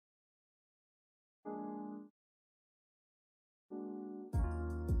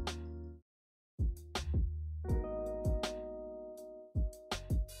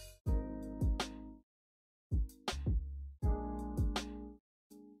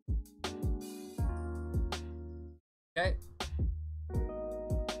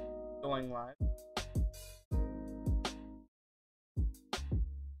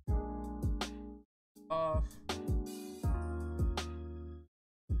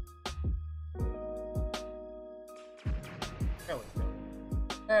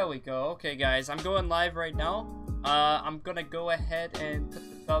There we go. Okay, guys, I'm going live right now. I'm gonna go ahead and put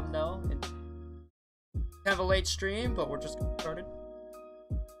the thumbnail in. Kind of a late stream, but we're just getting started.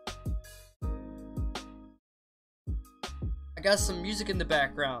 I got some music in the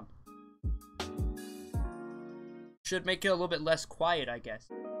background. Should make it a little bit less quiet, I guess.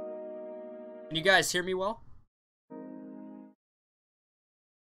 Can you guys hear me well?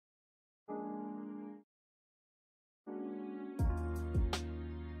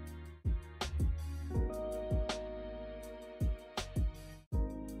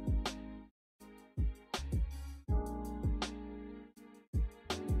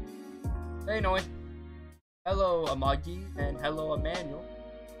 Hey, Noe. Hello, Amagi, and hello, Emmanuel.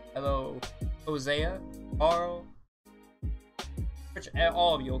 Hello, Hosea, Carl,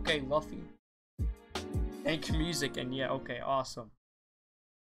 all of you, okay, Luffy. Thank you, music, and yeah, okay, awesome.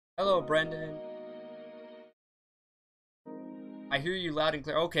 Hello, Brendan. I hear you loud and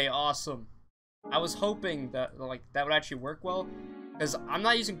clear. Okay, awesome. I was hoping that that would actually work well, because I'm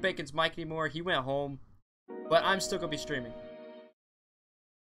not using Bacon's mic anymore. He went home, but I'm still gonna be streaming.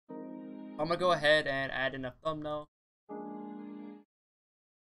 I'm gonna go ahead and add in a thumbnail.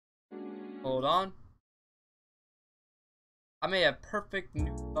 Hold on. I made a perfect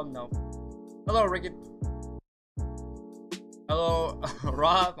new thumbnail. Hello, Rigged. Hello,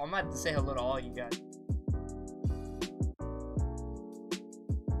 Rob. I'm about to say hello to all you guys.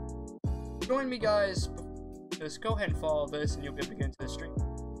 Join me, guys. Just go ahead and follow this, and you'll be able to get into the stream.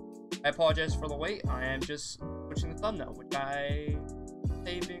 I apologize for the wait. I am just switching the thumbnail, which I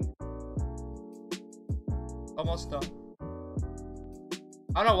saving. Almost done.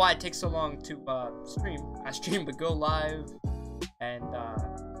 I don't know why it takes so long to stream. I stream but go live and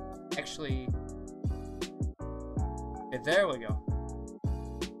actually okay, there we go.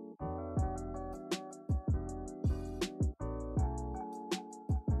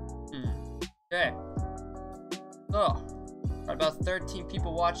 Okay. So got about 13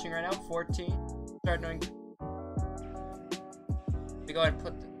 people watching right now, 14. Start knowing. Let me go ahead and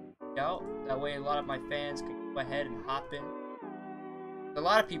put the out. That way a lot of my fans can go ahead and hop in. A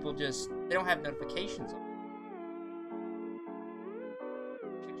lot of people just, they don't have notifications on.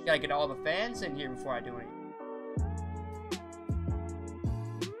 Gotta get all the fans in here before I do anything.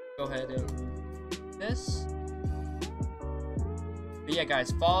 Go ahead and do this. But yeah,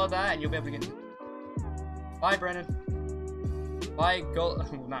 guys, follow that and you'll be able to get. Bye, Brennan. Bye, well,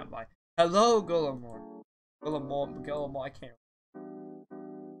 not bye. Hello, Golemore. Golemore, I can't.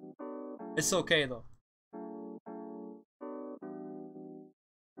 It's okay though.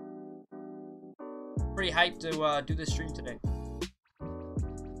 Pretty hyped to do this stream today.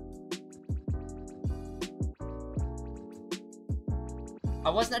 I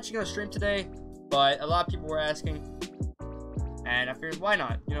wasn't actually gonna stream today, but a lot of people were asking, and I figured why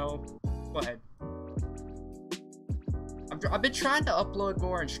not? You know, go ahead. I've been trying to upload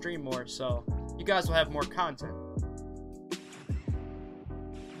more and stream more, so you guys will have more content.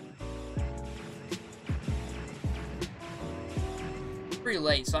 Pretty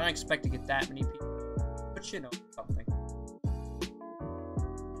late, so I don't expect to get that many people. But you know, something.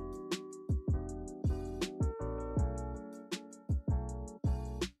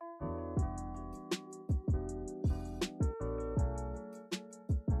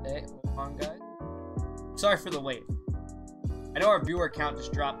 Okay, hold on, guys. Sorry for the wait. I know our viewer count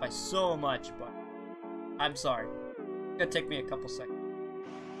just dropped by so much, but I'm sorry. It's gonna take me a couple seconds.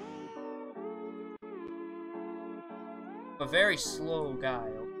 A very slow guy.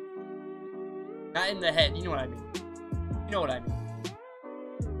 Not in the head, you know what I mean. You know what I mean.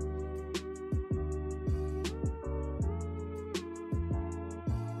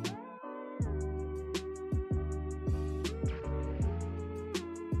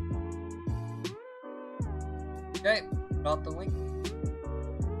 Okay, got the link.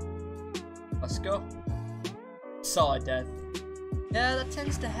 Let's go. Solid death. Yeah, that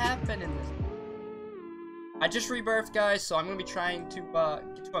tends to happen in this. I just rebirthed, guys, so I'm gonna be trying to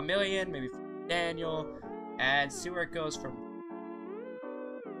get to 1 million, maybe for Daniel, and see where it goes from.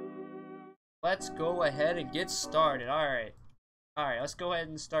 Let's go ahead and get started. Alright, let's go ahead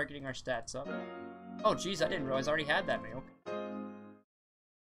and start getting our stats up. Oh geez, I didn't realize I already had that many. Okay.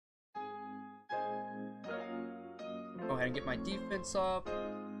 Go ahead and get my defense up.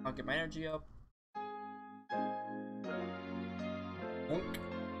 I'll get my energy up. Boink.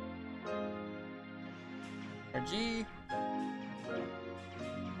 RG.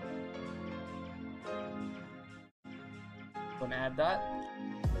 Gonna add that.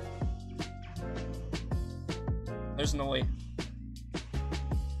 There's no way.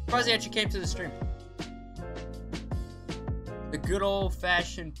 Surprised he actually came to the stream. The good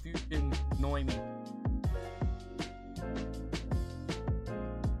old-fashioned fusion annoy me.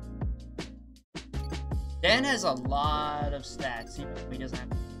 Dan has a lot of stats, even though he doesn't have.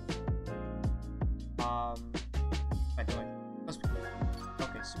 What am I doing? Must be good.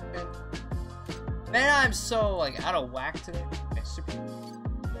 Okay, super good. Man, I'm so like out of whack today. Okay, super good.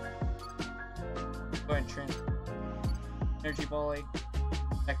 Go ahead and trend. Energy volley.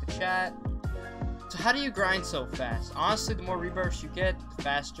 Check the chat. So how do you grind so fast? Honestly, the more rebirths you get, the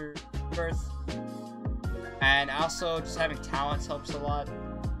faster rebirth. And also, just having talents helps a lot.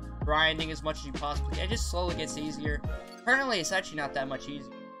 Grinding as much as you possibly can. It just slowly gets easier. Currently, it's actually not that much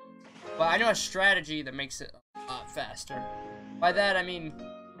easier. But I know a strategy that makes it a lot faster. By that, I mean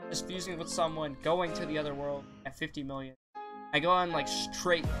just fusing with someone, going to the other world at 50 million. I go on like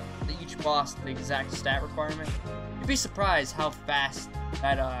straight to each boss the exact stat requirement. You'd be surprised how fast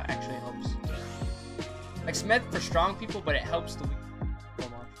that actually helps. Like, it's meant for strong people, but it helps the weak so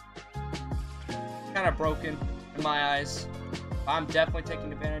much. Kind of broken in my eyes. I'm definitely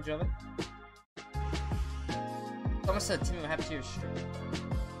taking advantage of it. Someone said Timmy, what happened to your stream?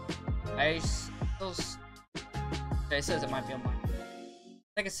 I still... Okay, it says it might be on mine. I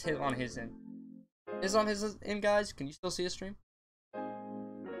think it's hit on his end. Is on his end, guys? Can you still see his stream?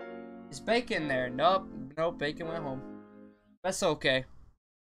 Is Bacon there? Nope. Nope, Bacon went home. That's okay.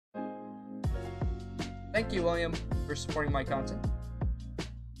 Thank you, William, for supporting my content.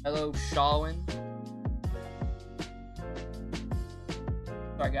 Hello, Shawin.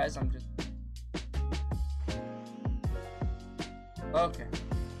 Sorry, guys, I'm just... Okay.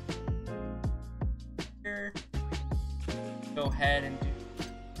 Here. Go ahead and do...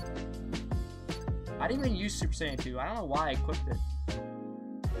 I didn't even use Super Saiyan 2. I don't know why I equipped it.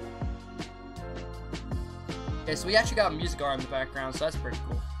 Okay, so we actually got music art in the background, so that's pretty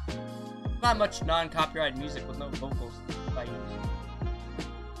cool. Not much non-copyrighted music with no vocals I use.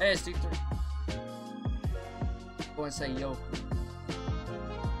 Hey, it's D3. Go and say yo.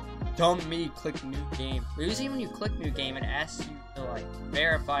 Dumb me, click new game. Usually when you click new game, it asks you to like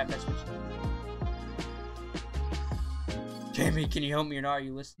verify if that's what you do. Jamie, can you help me or not? Are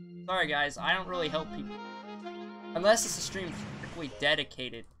you listening? Sorry guys, I don't really help people. Unless it's a stream strictly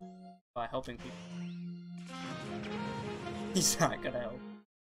dedicated by helping people. He's not gonna help.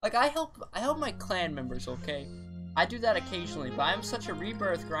 Like, I help my clan members, okay? I do that occasionally, but I'm such a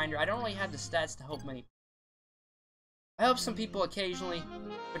rebirth grinder, I don't really have the stats to help many. I help some people occasionally,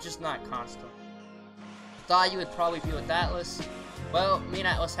 but just not constantly. Thought you would probably be with Atlas. Well, me and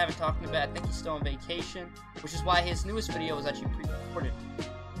Atlas haven't talked about it. I think he's still on vacation, which is why his newest video was actually pre-recorded.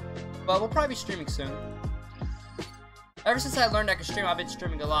 But we'll probably be streaming soon. Ever since I learned I could stream, I've been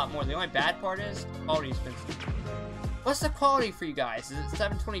streaming a lot more. The only bad part is, the quality's been... What's the quality for you guys? Is it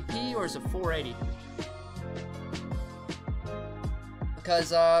 720p or is it 480?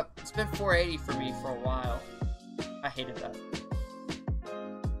 Because, it's been 480 for me for a while. I hated that.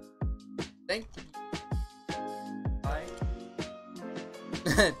 Thank you. Bye.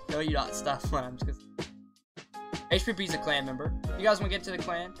 No, you don't. Stop. I'm just gonna... HPP's a clan member. If you guys want to get to the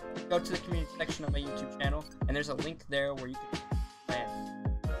clan, go to the community section of my YouTube channel, and there's a link there where you can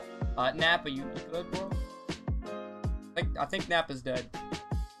clan. Nappa, you good, bro? I think Nappa's dead.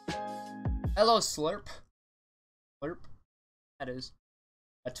 Hello, Slurp. Slurp. That is.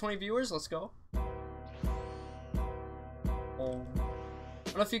 20 viewers, let's go. I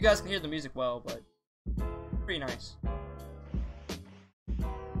don't know if you guys can hear the music well, but pretty nice.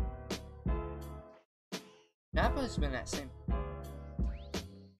 Nappa's been that same.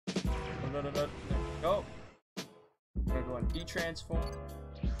 There we go. We're gonna go on D-transform.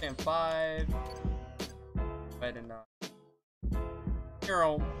 Stand 5. Go ahead and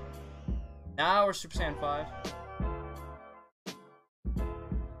Hero. Now we're Super Saiyan 5.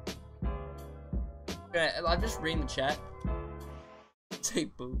 I'm just reading the chat. Say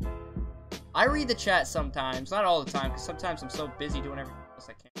boo. I read the chat sometimes, not all the time, because sometimes I'm so busy doing everything else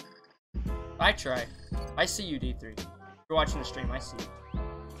I can't. I try. I see you, D3. If you're watching the stream, I see you.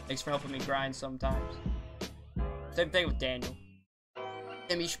 Thanks for helping me grind sometimes. Same thing with Daniel.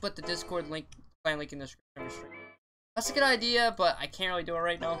 Tim, you should put the Discord link, clan link in the description of the stream. That's a good idea, but I can't really do it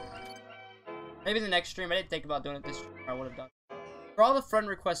right now. Maybe the next stream. I didn't think about doing it this stream. I would have done. For all the friend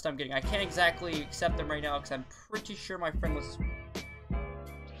requests I'm getting, I can't exactly accept them right now because I'm pretty sure my friend list is...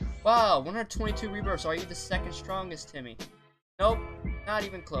 Wow, 122 rebirths. Are you the second strongest, Timmy? Nope, not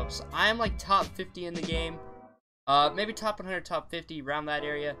even close. I'm like top 50 in the game. Maybe top 100, top 50, around that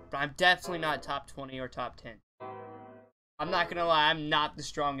area. But I'm definitely not top 20 or top 10. I'm not gonna lie, I'm not the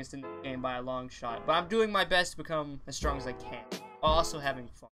strongest in the game by a long shot. But I'm doing my best to become as strong as I can. While also having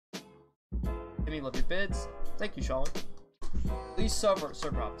fun. Timmy, love your bids. Thank you, Charlotte. Please server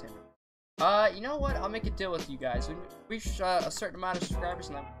hop, Timmy. You know what? I'll make a deal with you guys. We reach a certain amount of subscribers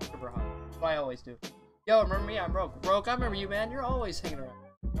and I'm server hop. That's what I always do. Yo, remember me? I'm Rogue. Rogue, I remember you, man. You're always hanging around.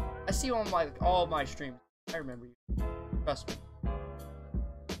 I see you on all my streams. I remember you. Trust me.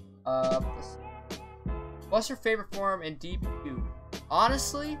 What's your favorite form in DBU?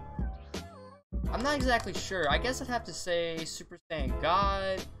 Honestly, I'm not exactly sure. I guess I'd have to say Super Saiyan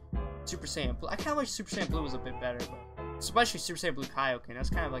God, Super Saiyan Blue. I kind of wish Super Saiyan Blue was a bit better, but especially Super Saiyan Blue Kaioken. That's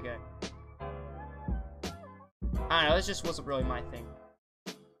kind of like a... I don't know, it just wasn't really my thing.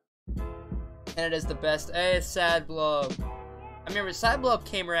 And it is the best. Hey, it's Sad Blob. I remember Sad Blob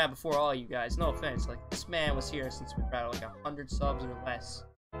came around before all you guys. No offense. Like, this man was here since we were at like 100 subs or less.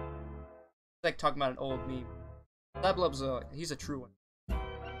 It's like talking about an old meme. Sad Blob's he's a true one.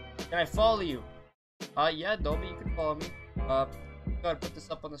 Can I follow you? Yeah, Dolby, you can follow me. Go ahead, put this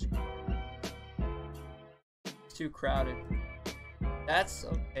up on the screen. It's too crowded. That's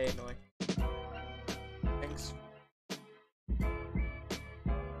okay, Noy. Thanks.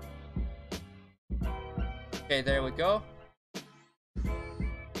 Okay, there we go.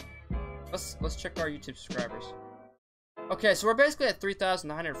 Let's check our YouTube subscribers. Okay, so we're basically at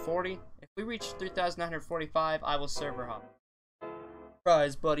 3,940. If we reach 3,945, I will server hop.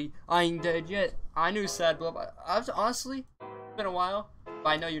 Surprise, buddy. I ain't dead yet. I knew Sad Blob. I've honestly, it's been a while, but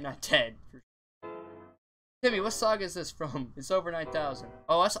I know you're not dead. Timmy, what saga is this from? It's over 9,000.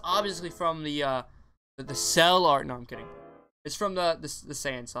 Oh, that's obviously from the Cell art. No, I'm kidding. It's from the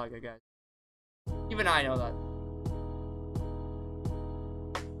Saiyan saga, guys. Even I know that.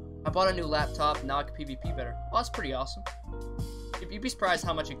 I bought a new laptop. Now I can PvP better. Well, that's pretty awesome. You'd be surprised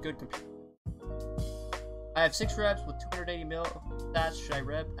how much a good computer. I have 6 reps with 280 mil stats. Should I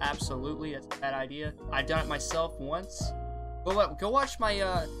rep? Absolutely. That's a bad idea. I've done it myself once. Go watch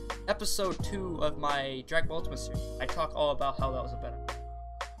my episode 2 of my Dragon Blox Ultimate series. I talk all about how that was a better.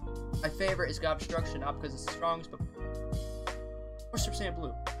 My favorite is God Obstruction, not because it's the strongest, but or Super Saiyan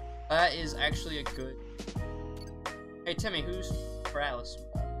Blue. That is actually a good. Hey Timmy, who's for Atlas?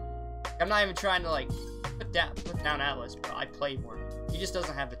 I'm not even trying to like put down Atlas, but I play more. He just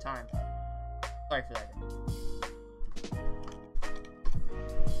doesn't have the time. Sorry for that.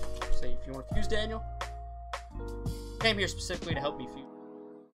 Say if you want to fuse, Daniel. Came here specifically to help me fuse.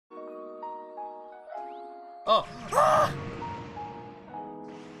 Oh. Ah!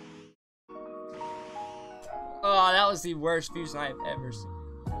 Oh, that was the worst fusion I have ever seen.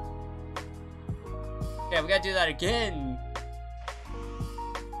 Yeah, we gotta do that again.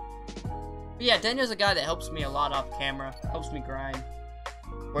 But yeah, Daniel's a guy that helps me a lot off camera. Helps me grind.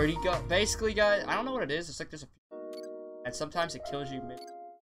 Where'd he go? Basically, guys, I don't know what it is. It's like there's a and sometimes it kills you mid.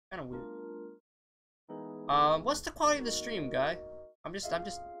 Kind of weird. What's the quality of the stream, guy? I'm just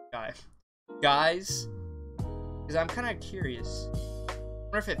guys, because I'm kind of curious. I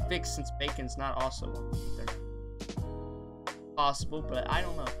wonder if it fixed since Bacon's not also on either. Possible, but I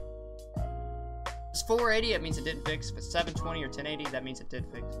don't know. If it's 480, it means it didn't fix. If it's 720 or 1080, that means it did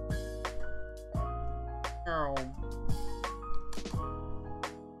fix.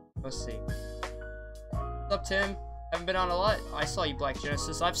 Let's see. What's up, Tim? Haven't been on a lot. I saw you, Black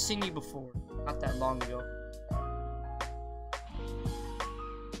Genesis. I've seen you before. Not that long ago.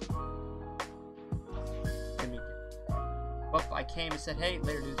 Well, I came and said, hey,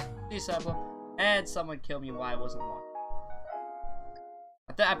 later, dudes. See you, Sabla. And someone killed me while I wasn't watching.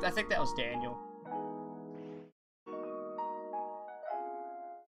 I think that was Daniel.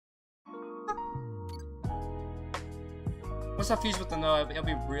 Once I fuse with the no, it'll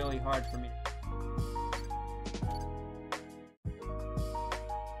be really hard for me.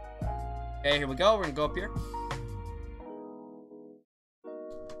 Okay, here we go. We're gonna go up here.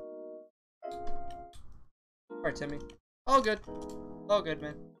 Alright, Timmy. All good. All good,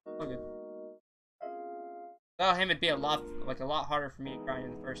 man. All good. Without him, it'd be a lot harder for me to grind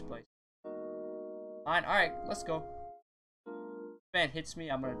in the first place. Fine. Alright, let's go. If man hits me,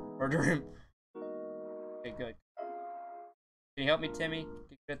 I'm gonna murder him. Okay, good. Can you help me, Timmy?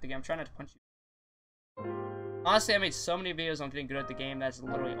 Get good at the game. I'm trying not to punch you. Honestly, I made so many videos on getting good at the game. That's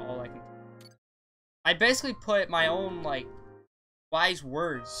literally all I can do. I basically put my own, like, wise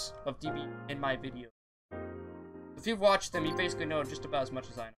words of DB in my video. If you've watched them, you basically know just about as much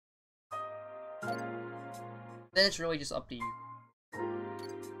as I know. Then it's really just up to you.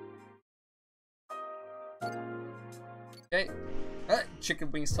 Okay.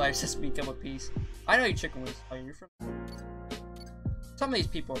 Chicken wing slider says me come a piece. I know you chicken wings. Oh, you're from. Some of these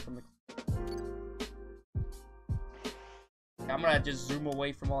people are from the. I'm gonna just zoom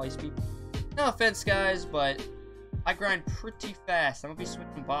away from all these people. No offense, guys, but I grind pretty fast. I'm gonna be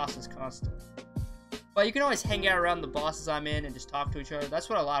switching bosses constantly. But you can always hang out around the bosses I'm in and just talk to each other. That's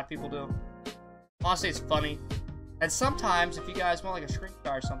what a lot of people do. Honestly, it's funny. And sometimes, if you guys want like a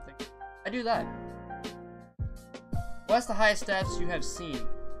screenshot or something, I do that. What's the highest stats you have seen?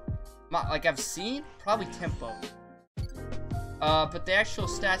 Like I've seen? Probably tempo. But the actual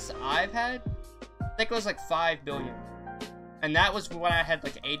stats that I've had, I think it was like 5 billion. And that was when I had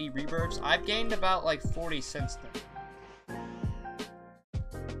like 80 rebirths. I've gained about like 40 since then.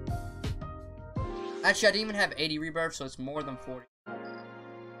 Actually, I didn't even have 80 rebirths, so it's more than 40.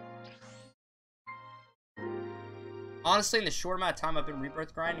 Honestly, in the short amount of time I've been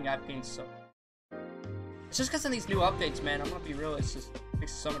rebirth grinding, I've gained so much. It's just because of these new updates, man. I'm gonna be real, it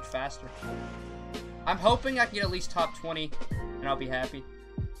makes it so much faster. I'm hoping I can get at least top 20, and I'll be happy.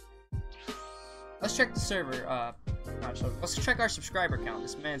 Let's check the server. Let's check our subscriber count.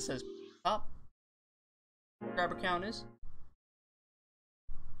 This man says top subscriber count is.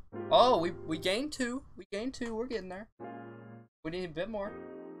 Oh, we gained 2. We gained 2. We're getting there. We need a bit more.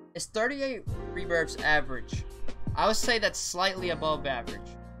 It's 38 rebirths average. I would say that's slightly above average.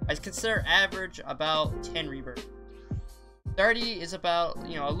 I consider average about 10 rebirths. 30 is about,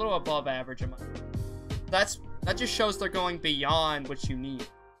 you know, a little above average. That just shows they're going beyond what you need.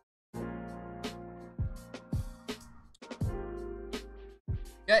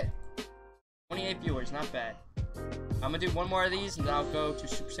 Okay, 28 viewers, not bad. I'm gonna do one more of these and then I'll go to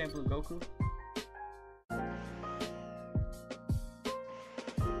Super Saiyan Blue Goku.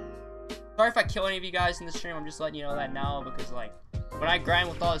 Sorry if I kill any of you guys in the stream, I'm just letting you know that now because like, when I grind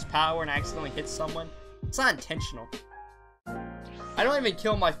with all this power and I accidentally hit someone, it's not intentional. I don't even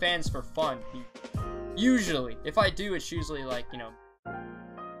kill my fans for fun. Usually. If I do, it's usually like, you know.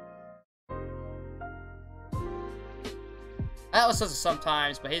 Atlas does it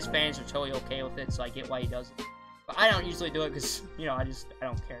sometimes, but his fans are totally okay with it, so I get why he does it. But I don't usually do it because, you know, I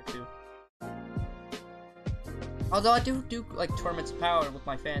don't care to. Although I do like tournaments of power with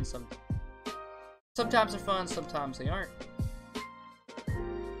my fans sometimes. Sometimes they're fun, sometimes they aren't.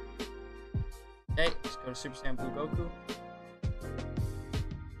 Okay, let's go to Super Saiyan Blue Goku.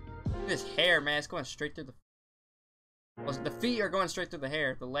 Look at his hair, man. It's going straight through the... Well, the feet are going straight through the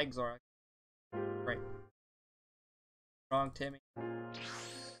hair. The legs are. Right. Wrong, Timmy.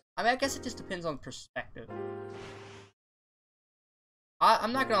 I mean, I guess it just depends on perspective.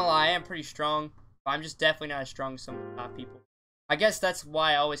 I'm not gonna lie, I am pretty strong. But I'm just definitely not as strong as some of the top people. I guess that's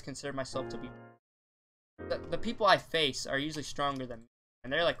why I always consider myself to be... The people I face are usually stronger than me.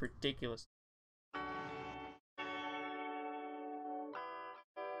 And they're like ridiculous.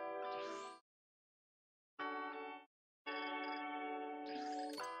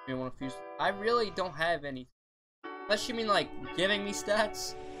 You want to fuse? I really don't have any. Unless you mean like giving me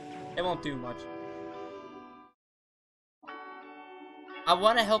stats, it won't do much. I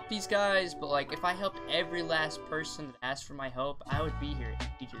want to help these guys, but like if I helped every last person that asked for my help, I would be here in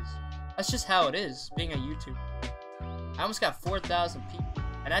ages. That's just how it is, being a YouTuber. I almost got 4,000 people,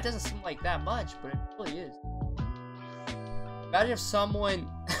 and that doesn't seem like that much, but it really is. Imagine if someone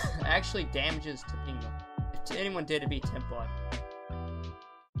actually damages to ping them. If anyone did, it'd be Temple.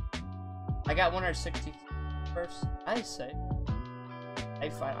 I got 160 first. I say. I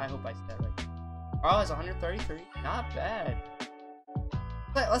hope I said that right. Carl has 133. Not bad.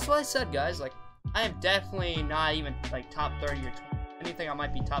 But that's what I said, guys. Like, I am definitely not even like top 30 or 20. Anything, I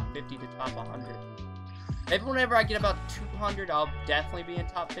might be top 50 to top 100. Maybe whenever I get about 200, I'll definitely be in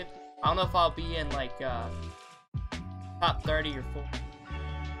top 50. I don't know if I'll be in like top 30 or 40.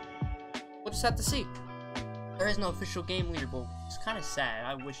 We'll just have to see. There is no official game leaderboard. It's kind of sad.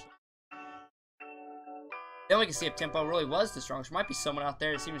 I wish. Then we can see if Tempo really was the strongest. There might be someone out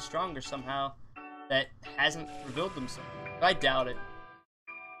there that's even stronger somehow that hasn't revealed themselves. But I doubt it.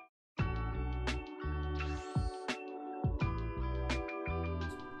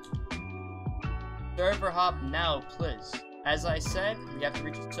 Server hop now, please. As I said, we have to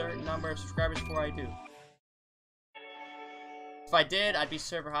reach a certain number of subscribers before I do. If I did, I'd be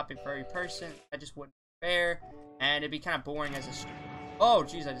server hopping for every person. That just wouldn't be fair, and it'd be kind of boring as a stream. Oh,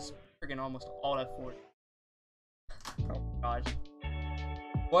 jeez, I just friggin' almost all that for it. Oh gosh.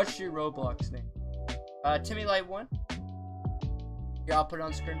 What's your Roblox name? Timmy Light 1. Here, I'll put it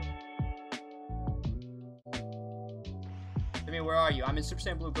on screen. Timmy, where are you? I'm in Super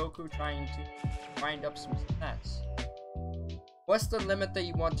Saiyan Blue Goku trying to grind up some stats. What's the limit that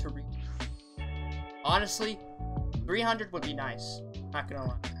you want to reach? Honestly, 300 would be nice. Not gonna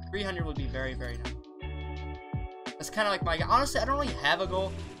lie. 300 would be very, very nice. That's kind of like my... Honestly, I don't really have a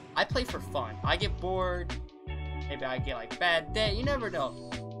goal. I play for fun. I get bored. Maybe I get like bad day. You never know.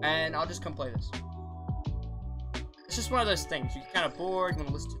 And I'll just come play this. It's just one of those things. You get kind of bored. You want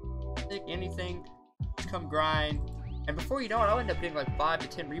to listen to music, anything. Just come grind. And before you know it, I'll end up getting like 5 to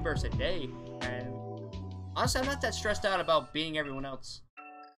 10 rebirths a day. And honestly, I'm not that stressed out about beating everyone else.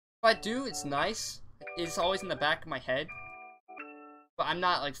 If I do, it's nice. It's always in the back of my head. But I'm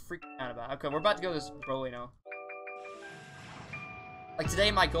not like freaking out about it. Okay, we're about to go to this Broly now. Like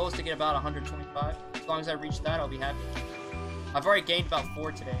today, my goal is to get about 125. As long as I reach that, I'll be happy. I've already gained about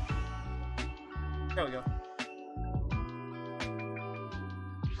 4 today. There we go.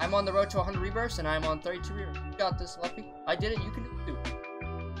 I'm on the road to 100 rebirths, and I'm on 32 rebirths. You got this, Luffy. I did it. You can do it too.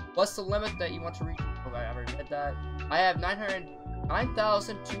 What's the limit that you want to reach? Oh, I already read that. I have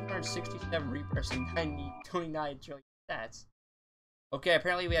 9,267 rebirths and 29 trillion stats. Okay,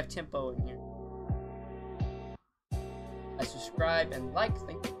 apparently we have tempo in here. I subscribe and like.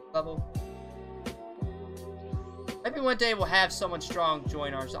 Thank you, level. Maybe one day we'll have someone strong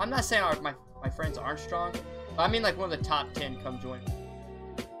join ours. I'm not saying my friends aren't strong, but I mean like one of the top 10 come join.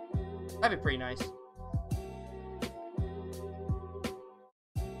 That'd be pretty nice.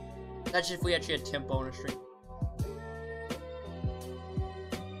 That's if we actually had tempo in a stream.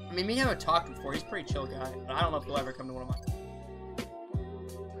 I mean, me and him have talked before. He's a pretty chill guy, but I don't know if he'll ever come to one of mine.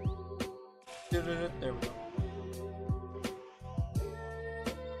 There we go.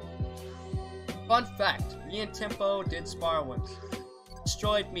 Fun fact, me and Tempo did spar once.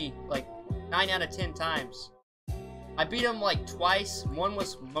 Destroyed me like 9 out of 10 times. I beat him like twice. One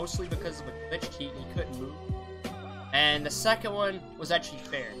was mostly because of a glitch, he couldn't move. And the second one was actually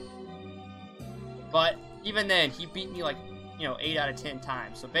fair. But even then, he beat me like, you know, 8 out of 10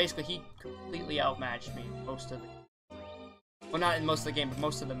 times. So basically, he completely outmatched me in most of the... Well, not in most of the game, but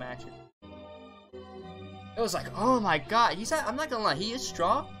most of the matches. It was like, oh my god, I'm not gonna lie, he is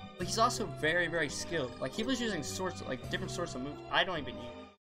strong, but he's also very, very skilled. Like, he was using different sorts of moves I don't even use.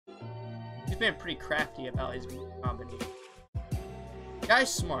 He's been pretty crafty about his move combination. The guy's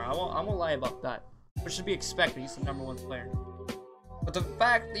smart, I won't lie about that. Which should be expected, he's the #1 player. But the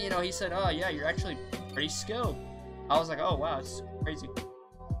fact that, you know, he said, oh yeah, you're actually pretty skilled. I was like, oh wow, it's crazy.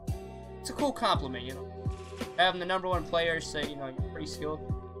 It's a cool compliment, you know. Having the #1 player say, you know, you're pretty skilled.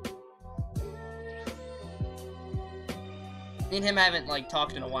 Me and him haven't, like,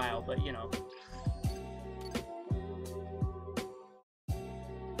 talked in a while, but, you know.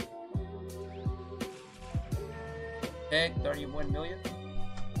 Okay, 31 million.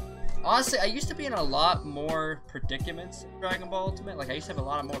 Honestly, I used to be in a lot more predicaments in Dragon Ball Ultimate. Like, I used to have a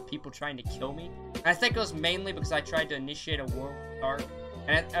lot more people trying to kill me. And I think it was mainly because I tried to initiate a war with Dark.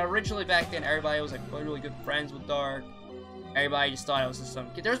 And originally back then, everybody was, like, really good friends with Dark. Everybody just thought I was just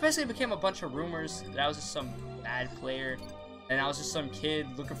some kid. There was basically became a bunch of rumors that I was just some bad player. And I was just some kid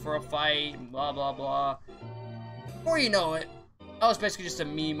looking for a fight, and blah, blah, blah. Before you know it, I was basically just a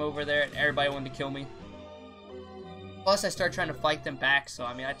meme over there, and everybody wanted to kill me. Plus, I started trying to fight them back, so,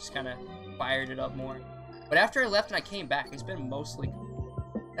 I mean, I just kind of fired it up more. But after I left and I came back, it's been mostly...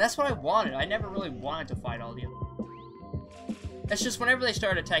 And that's what I wanted. I never really wanted to fight all the others. It's just whenever they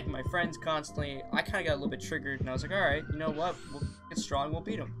started attacking my friends constantly, I kind of got a little bit triggered, and I was like, alright, you know what? We'll get strong, we'll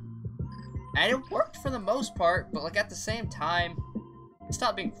beat them. And it worked for the most part, but like at the same time, it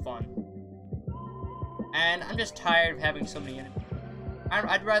stopped being fun. And I'm just tired of having so many enemies.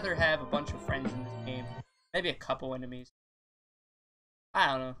 I'd rather have a bunch of friends in this game. Maybe a couple enemies. I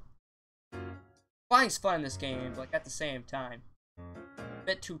don't know. Flying's fun in this game, but like at the same time. A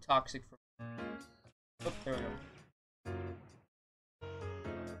bit too toxic for me. Oh, there we go.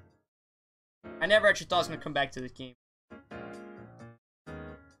 I never actually thought I was going to come back to this game.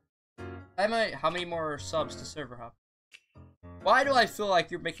 How many more subs to server hop? Why do I feel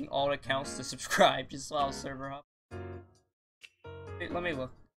like you're making alt accounts to subscribe just so I'll server hop? Wait, let me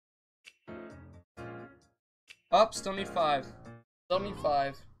look. Oh, still need 5. Still need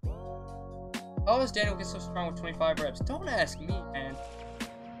 5. How is Daniel get so strong with 25 reps? Don't ask me, man.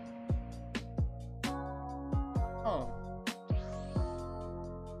 Oh.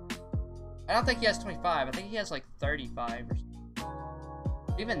 I don't think he has 25. I think he has like 35 or something.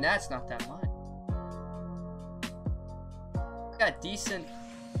 Even that's not that much. Got decent.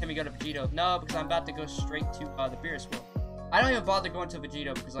 Can we go to Vegito? No, because I'm about to go straight to the Beerus World. I don't even bother going to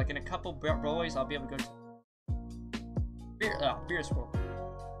Vegito because, like, in a couple Brolies, I'll be able to go to Beerus World.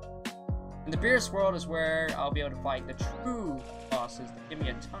 And the Beerus World is where I'll be able to fight the true bosses that give me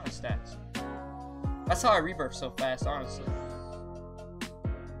a ton of stats. That's how I rebirth so fast, honestly.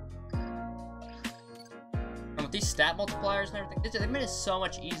 And with these stat multipliers and everything, they made it so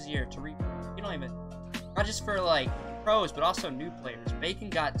much easier to rebirth. You don't even... Not just for, like, pros, but also new players. Bacon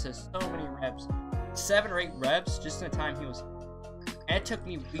got to so many reps. 7 or 8 reps just in the time he was... And it took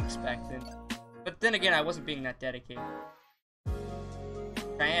me weeks back then. But then again, I wasn't being that dedicated.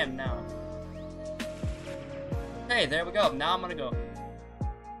 I am now. Hey, there we go. Now I'm gonna go.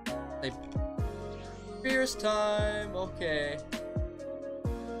 Fierce time. Okay.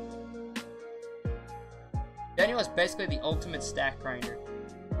 Daniel is basically the ultimate stack grinder.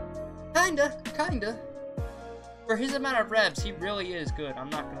 Kinda. For his amount of reps, he really is good. I'm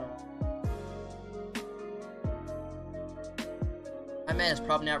not gonna. My man is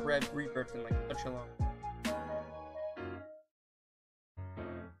probably not rebirthed in like such a long.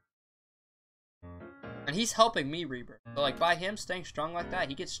 And he's helping me rebirth. So like by him staying strong like that,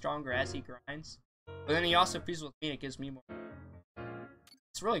 he gets stronger as he grinds. But then he also fuses with me and it gives me more.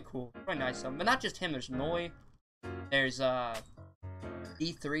 It's really cool. It's really nice. But not just him, there's Noi. There's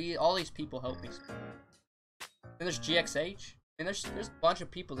D3. All these people help me. Then there's GXH. And there's a bunch of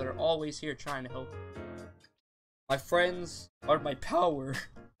people that are always here trying to help me. My friends are my power.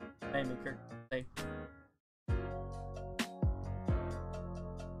 Name it, Kirk. Say.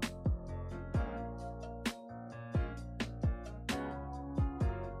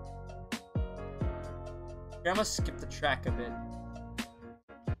 I'm gonna skip the track a bit.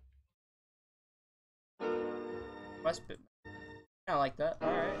 West bit. I like that.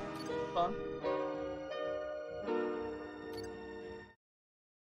 Alright. Fun.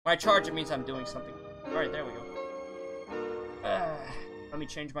 When I charge, it means I'm doing something. Alright, there we go. Let me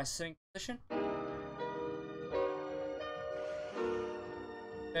change my sitting position.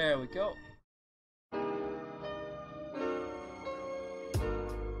 There we go.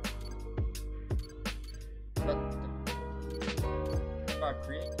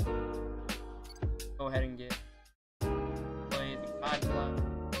 Create. Go ahead and get play the God Block.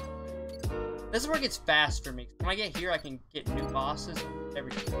 This is where it gets fast for me. When I get here, I can get new bosses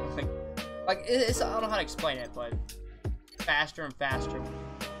every like it's I don't know how to explain it, but faster and faster.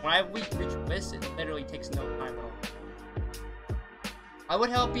 When I reach this, it literally takes no time at all. I would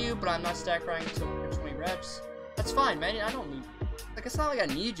help you, but I'm not stack grinding until 20 reps. That's fine, man. I don't need. Like it's not like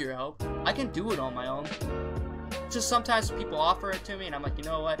I need your help. I can do it on my own. Just sometimes people offer it to me and I'm like, you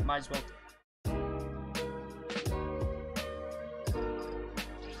know what, might as well.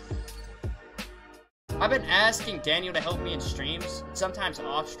 I've been asking Daniel to help me in streams, sometimes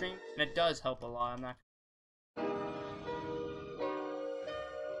off stream, and it does help a lot. I'm not.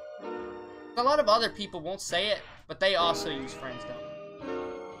 A lot of other people won't say it, but they also use friends though.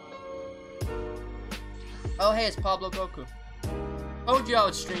 Oh hey, it's Pablo Goku. Told you I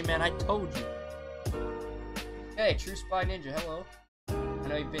would stream, man. I told you. Hey, True Spy Ninja, hello. I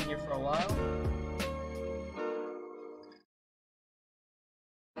know you've been here for a while.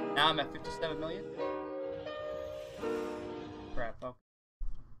 Now I'm at 57 million. Crap, okay.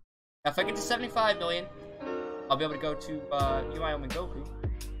 Now if I get to 75 million, I'll be able to go to UI and Goku.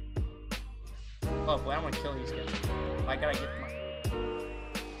 Oh boy, I don't want to kill these guys. I gotta get my...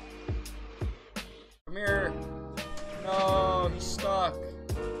 Come here. No, he's stuck.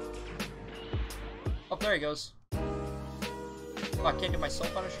 Oh, there he goes. Oh, I can't do my Soul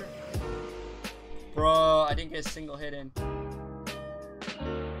Punisher? Bro, I didn't get a single hit in.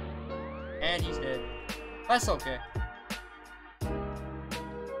 And he's dead. That's okay.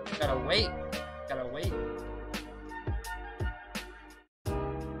 Gotta wait. Gotta wait.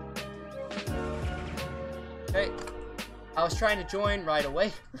 Okay. I was trying to join right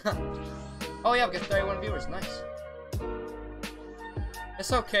away. Oh yeah, I've got 31 viewers. Nice.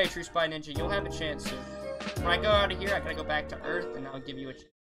 It's okay, True Spy Ninja. You'll have a chance soon. When I go out of here, I gotta go back to Earth, and I'll give you a chance.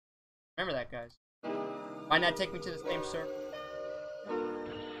 Remember that, guys. Why not take me to the same server?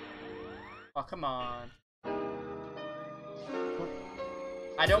 Oh, come on.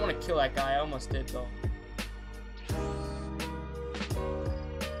 I don't want to kill that guy. I almost did, though.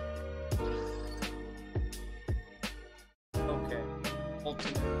 Okay.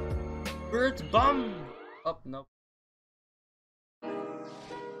 Ultimate. Bird bum! Oh, nope.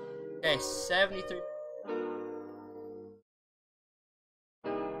 Okay, 73.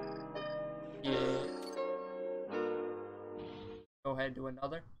 Yeah. Go ahead and do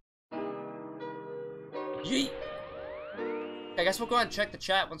another. Yeet! Okay, I guess we'll go ahead and check the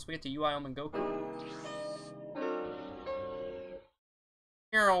chat once we get to UI and Goku.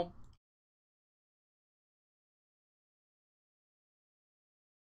 Here.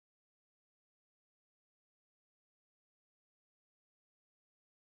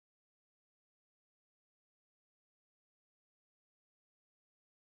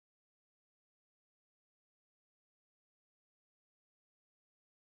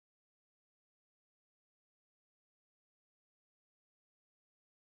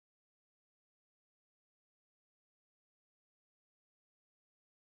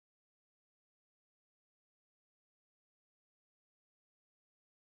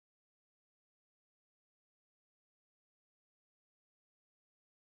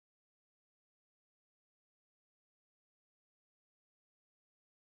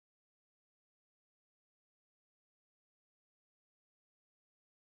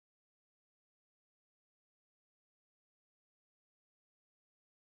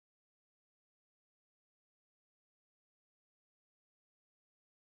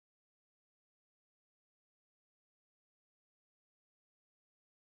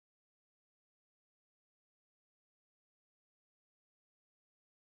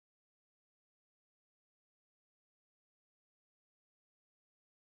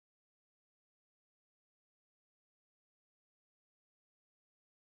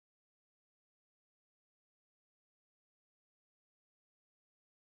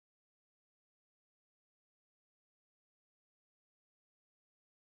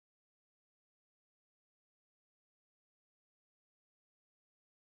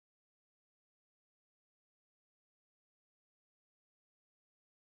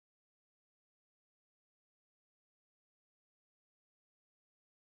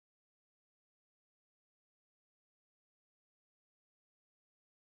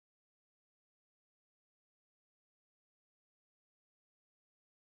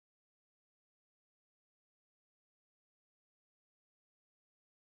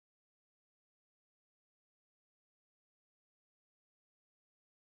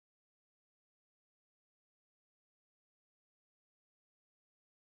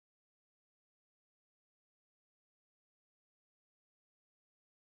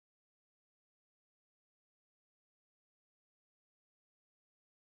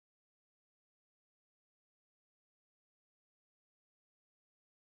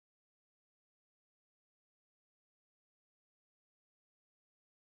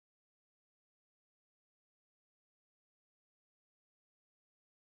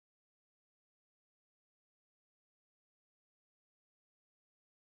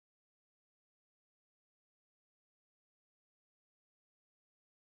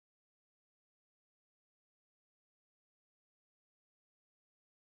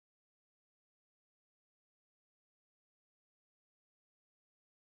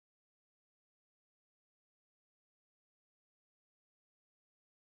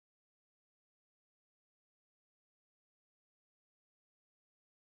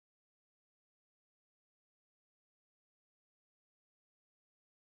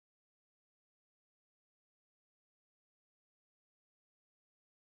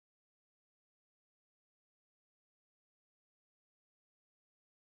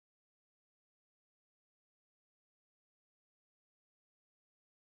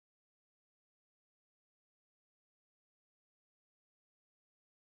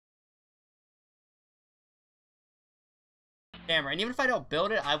 camera. And even if I don't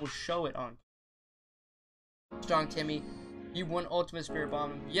build it, I will show it on. Strong Timmy, you won Ultimate Spirit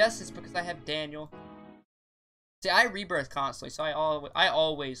Bomb. Yes, it's because I have Daniel. See, I rebirth constantly, so I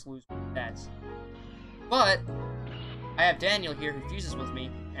always lose my stats. But I have Daniel here who fuses with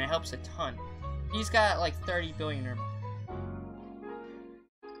me, and it helps a ton. He's got like 30 billion or more.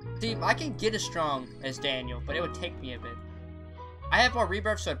 See, I can get as strong as Daniel, but it would take me a bit. I have more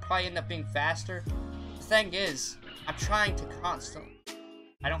rebirth, so it'd probably end up being faster. The thing is, I'm trying to constantly.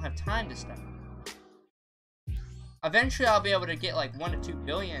 I don't have time to stop. Eventually, I'll be able to get like 1 to 2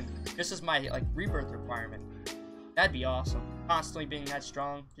 billion. This is my like rebirth requirement. That'd be awesome. Constantly being that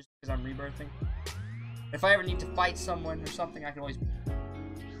strong just because I'm rebirthing. If I ever need to fight someone or something, I can always.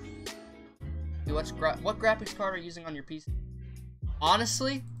 Dude, what graphics card are you using on your PC?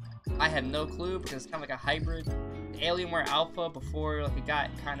 Honestly, I have no clue because it's kind of like a hybrid. The Alienware Alpha before like it got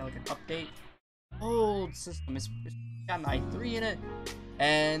kind of like an update. Old system. It's got an i3 in it,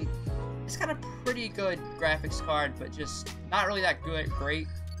 and it's got a pretty good graphics card, but just not really that great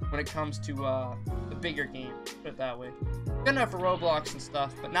when it comes to the bigger game. Put it that way. Good enough for Roblox and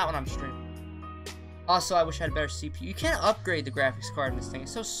stuff, but not when I'm streaming. Also, I wish I had a better CPU. You can't upgrade the graphics card in this thing.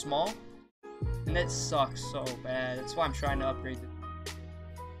 It's so small, and it sucks so bad. That's why I'm trying to upgrade it.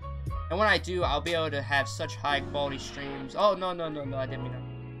 And when I do, I'll be able to have such high quality streams. Oh, no, I didn't mean that.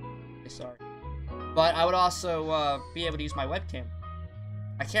 Okay, sorry. But I would also be able to use my webcam.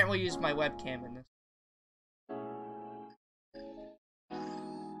 I can't really use my webcam in this.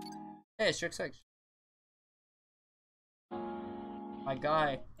 Hey, it's Trick 6. My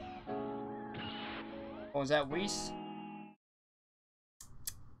guy. Oh, was that Weiss?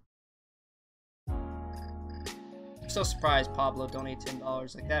 I'm so surprised Pablo donated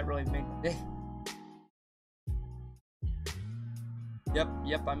 $10. Like, that really made my day.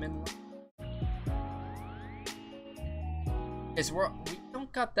 Yep, I'm in. Is we don't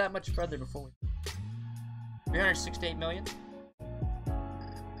got that much further before we. 368 million.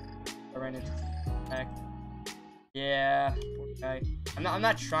 I ran into back. Yeah, poor guy. I'm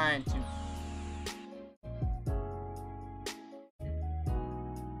not trying to.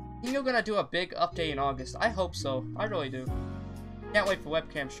 think you're gonna do a big update in August. I hope so. I really do. Can't wait for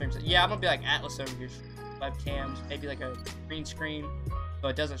webcam streams. Yeah, I'm gonna be like Atlas over here. Webcams, maybe like a green screen, so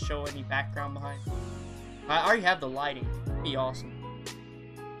it doesn't show any background behind. I already have the lighting. It'd be awesome.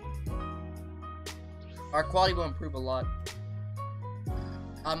 Our quality will improve a lot.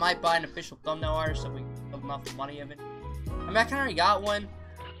 I might buy an official thumbnail artist so we have enough money of it. I mean, I kinda already got one.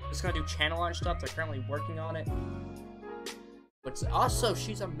 Just gonna do channel art stuff. They're currently working on it. But also,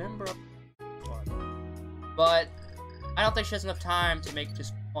 she's a member of the squad. But I don't think she has enough time to make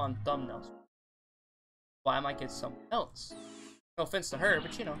just fun thumbnails. Well, I might get someone else. No offense to her,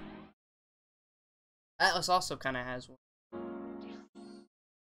 but you know. Atlas also kind of has one.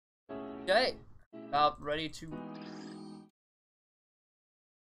 Okay. About ready to.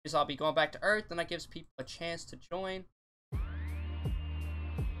 Guess I'll be going back to Earth, and that gives people a chance to join.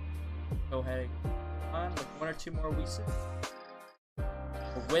 Go ahead and like 1 or 2 more Weeses.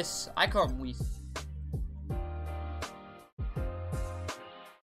 Or Whis. I call them Wees.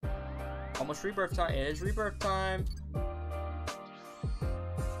 Almost rebirth time. It is rebirth time.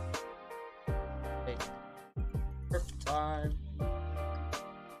 Okay. Rebirth time.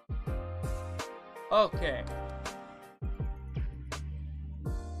 Okay.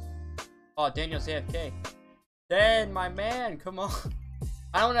 Oh, Daniel's AFK. Dan, my man, come on.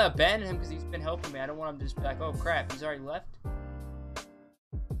 I don't want to abandon him because he's been helping me. I don't want him to just be like, oh crap, he's already left.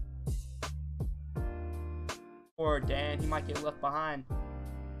 Poor Dan, he might get left behind.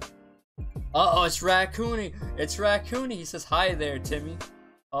 Uh-oh, it's Raccoony. It's Raccoony. He says, hi there, Timmy.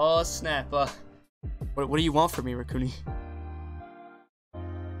 Oh, snap. What do you want from me, Raccoony?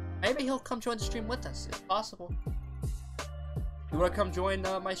 Maybe he'll come join the stream with us. It's possible. You want to come join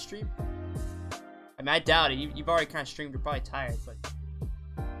my stream? I mean, I doubt it. You've already kind of streamed. You're probably tired, but...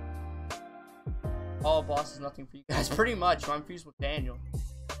 all bosses, nothing for you guys. Pretty much. I'm fused with Daniel.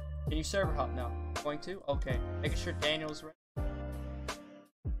 Can you server hop now? Going to? Okay. Making sure Daniel's ready.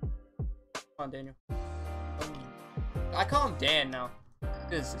 Come on, Daniel. I call him Dan now.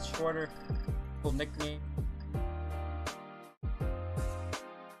 Because it's shorter. Cool nickname.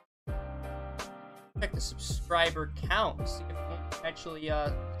 Check the subscriber count. See if we can actually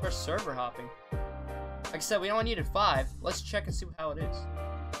start server hopping. Like I said, we only needed 5. Let's check and see how it is.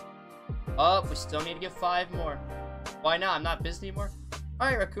 Oh, we still need to get 5 more. Why not? I'm not busy anymore.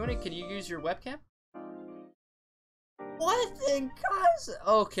 Alright, Raccoony, can you use your webcam? What then, guys?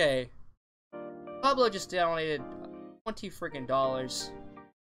 Okay. Pablo just donated $20 freaking dollars.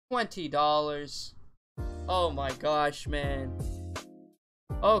 $20. Oh my gosh, man.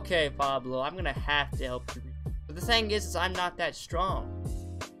 Okay, Pablo, I'm gonna have to help you. But the thing is I'm not that strong.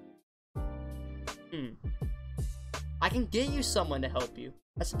 I can get you someone to help you.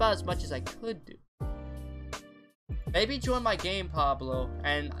 That's about as much as I could do. Maybe join my game, Pablo,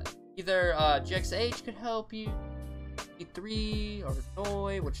 and either GXH could help you, E3 or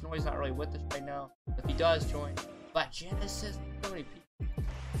Noi, which Noi's not really with us right now. If he does join, Black Genesis, so many people.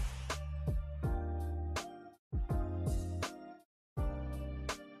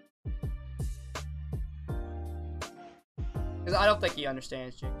 Because I don't think he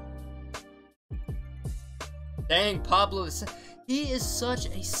understands, Jake. Dang, Pablo, he is such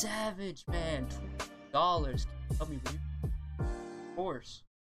a savage, man. $20. Can you help me rebirth? Of course.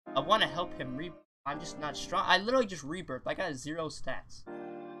 I want to help him rebirth. I'm just not strong. I literally just rebirthed. I got 0 stats.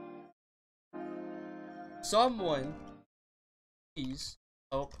 Someone, please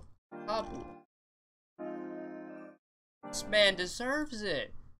help Pablo. This man deserves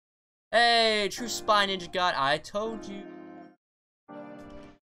it. Hey, true spy ninja god, I told you.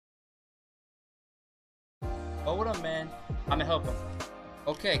 Hold on, man. I'm gonna help him.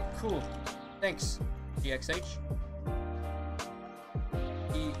 Okay, cool. Thanks, GXH.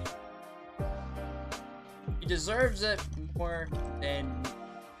 He deserves it more than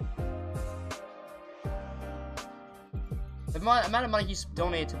the amount of money he's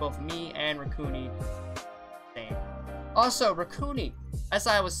donated to both me and Rakuni. Dang. Also, Rakuni, as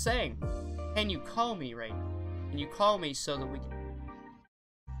I was saying, can you call me right now? Can you call me so that we can...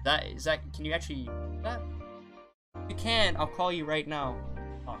 Can you actually do that? If you can, I'll call you right now.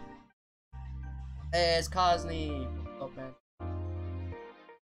 Oh. Hey, it's Cosney. Oh, man.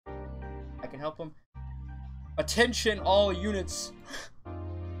 I can help him. Attention, all units.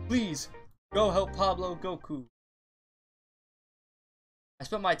 Please, go help Pablo Goku. I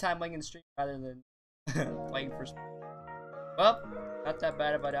spent my time playing in the stream rather than playing for... Well, not that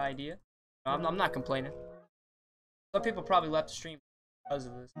bad of an idea. I'm not complaining. Some people probably left the stream because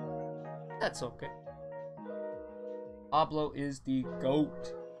of this. That's okay. Pablo is the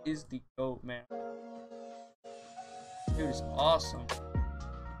GOAT. Is the GOAT, man. Dude is awesome.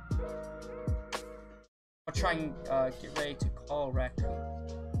 I'll try and get ready to call Raccoon.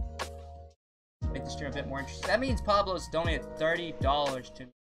 Make the stream a bit more interesting. That means Pablo's donated $30 to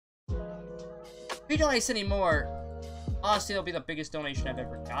me. If he donates any more, honestly, it'll be the biggest donation I've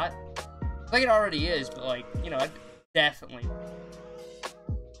ever got. Like it already is, but like, you know, definitely.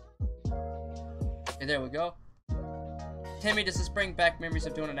 Okay, there we go. Timmy, does this bring back memories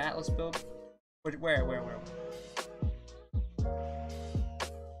of doing an Atlas build? Where?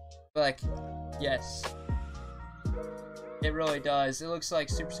 Like, yes. It really does. It looks like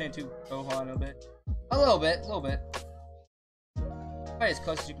Super Saiyan 2 Gohan a bit. A little bit. Probably as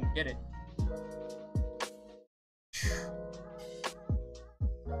close as you can get it.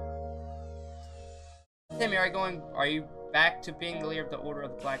 Timmy, are you back to being the leader of the Order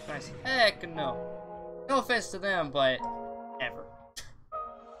of the Black Knights? Heck no. No offense to them, but never.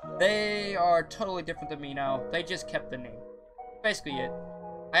 They are totally different than me now. They just kept the name. Basically it.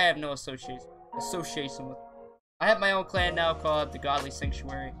 I have no association with them. I have my own clan now called the Godly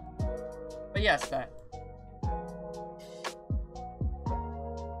Sanctuary. But yes, that.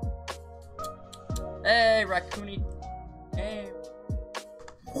 Hey, Raccoony. Hey.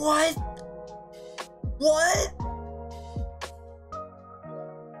 What? What?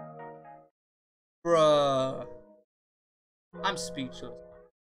 Bruh. I'm speechless.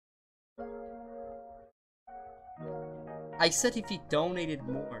 I said if he donated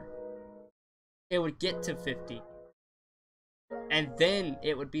more, it would get to 50. And then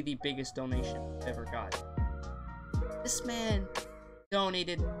it would be the biggest donation I've ever got. This man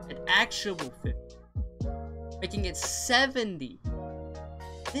donated an actual 50, making it 70.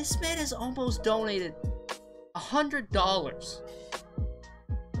 This man has almost donated $100.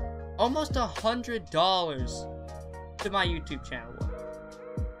 Almost $100 to my YouTube channel.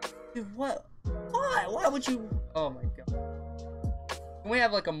 Dude, what? Why? Why would you? Oh my god. Can we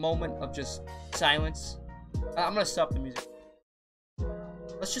have like a moment of just silence? I'm gonna stop the music.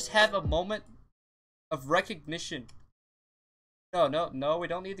 Let's just have a moment of recognition. No, we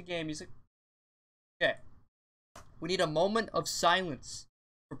don't need the game music. Okay. We need a moment of silence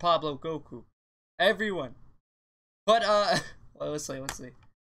for Pablo Goku. Everyone. But, well, let's see.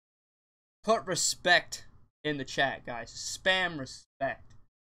 Put respect in the chat, guys. Spam respect.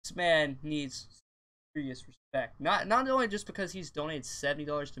 This man needs serious respect. Not only just because he's donated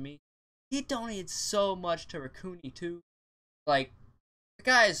 $70 to me, he donated so much to Rakuni too. Like, the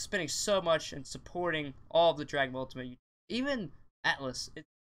guy is spending so much and supporting all of the Dragon Ball Ultimate. Even Atlas. It's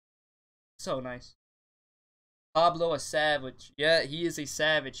so nice. Pablo a savage. Yeah, he is a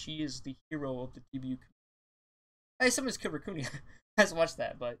savage. He is the hero of the DBU. Hey, someone's killed Raccoon. Hasn't watched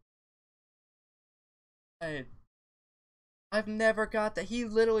that, but I've never got that. He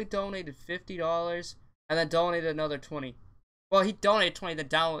literally donated $50 and then donated another 20. Well, he donated 20, then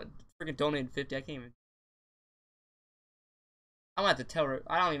freaking donated 50. I can't even. I'm gonna have to tell her.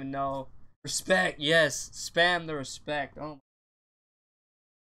 I don't even know. Respect, yes. Spam the respect. Oh.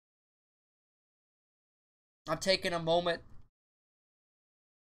 I'm taking a moment.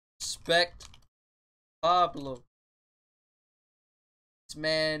 Respect Pablo. This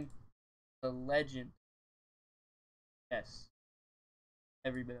man, the legend. Yes.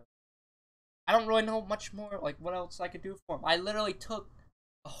 Every bit. I don't really know much more, like, what else I could do for him. I literally took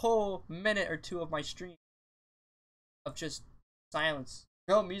a whole minute or two of my stream of just silence.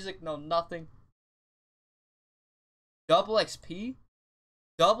 No music, no nothing. Double XP?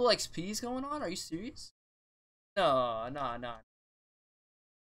 Double XP is going on? Are you serious? No. It's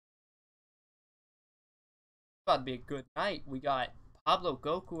about to be a good night. We got Pablo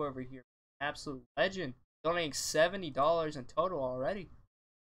Goku over here. Absolute legend. Donating $70 in total already.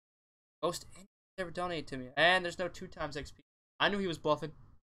 Most anyone ever donated to me. And there's no 2 times XP. I knew he was bluffing.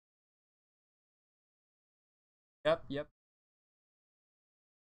 Yep.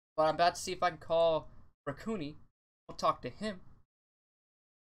 But I'm about to see if I can call Raccoon. I'll talk to him.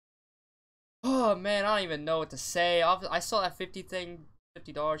 Oh man, I don't even know what to say. I saw that $50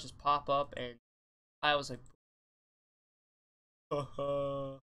 just pop up, and I was like, I'm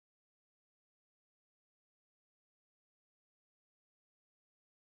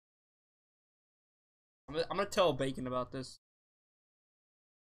gonna tell Bacon about this.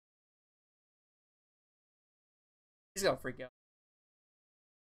 He's gonna freak out.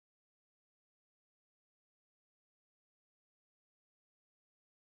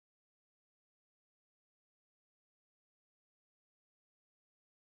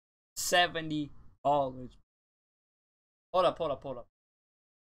 $70. Hold up.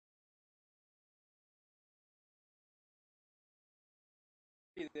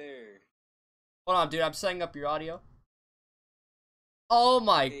 Hey there. Hold on, dude. I'm setting up your audio. Oh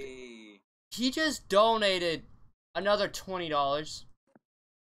my! Hey. He just donated another $20.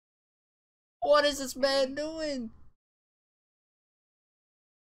 What is this man doing?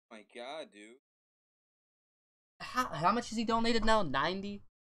 My God, dude. How much has he donated now? 90,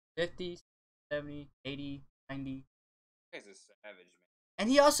 50, 70, 80, 90. This guy's a savage, man. And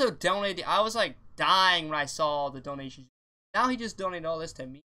he also donated. I was like dying when I saw all the donations. Now he just donated all this to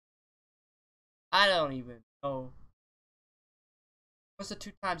me. I don't even know. What's the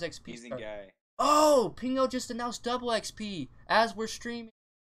 2 times XP? He's the guy. Oh, Pingo just announced double XP as we're streaming.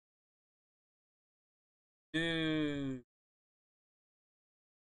 Dude.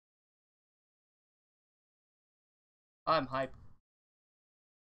 I'm hyped.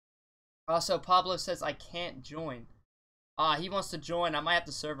 Also, Pablo says I can't join. He wants to join. I might have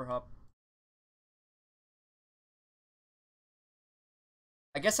to server hop.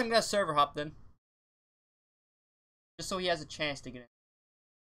 I guess I'm gonna server hop then. Just so he has a chance to get in.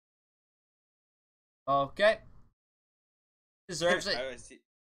 Okay. Deserves it. I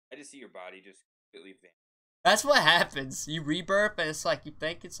just see your body just completely vanish. That's what happens. You rebirth and it's like you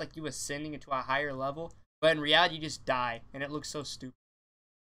think it's like you ascending into a higher level, but in reality you just die and it looks so stupid.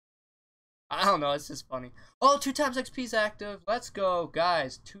 I don't know, it's just funny. Oh, 2 times XP is active. Let's go,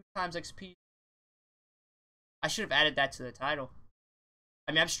 guys. 2 times XP. I should have added that to the title.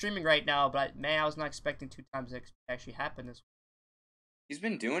 I mean, I'm streaming right now, but man, I was not expecting 2 times XP to actually happen this week. He's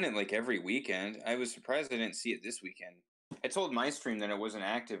been doing it like every weekend. I was surprised I didn't see it this weekend. I told my stream that it wasn't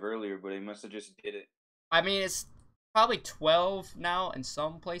active earlier, but he must have just did it. I mean, it's probably 12 now in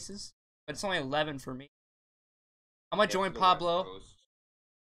some places, but it's only 11 for me. I'm gonna join Pablo.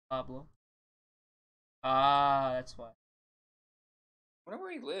 Pablo. That's why. I wonder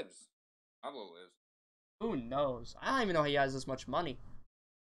where he lives. Pablo lives. Who knows? I don't even know he has this much money.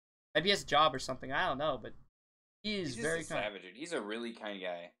 Maybe he has a job or something. I don't know, but he's very just a kind. savage. He's a really kind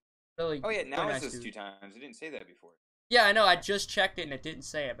guy. Really. Oh yeah, now it nice says 2 times. It didn't say that before. Yeah, I know. I just checked it and it didn't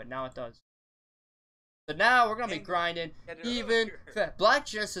say it, but now it does. So now we're gonna be grinding even. Black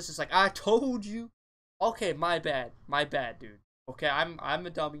Genesis is like, I told you. Okay, my bad, dude. Okay, I'm a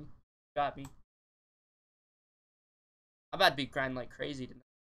dummy. Got me. I'm about to be grinding like crazy tonight.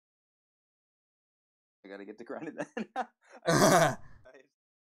 I gotta get to grinding then.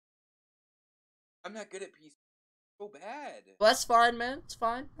 I'm not good at PC. So bad. Well, that's fine, man. It's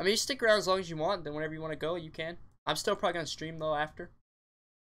fine. I mean, you stick around as long as you want. Then whenever you want to go, you can. I'm still probably gonna stream though after.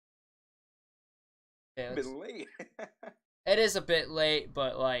 Yeah, a bit late. It is a bit late,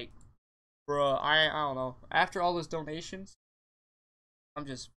 but like, Bruh, I don't know. After all those donations, I'm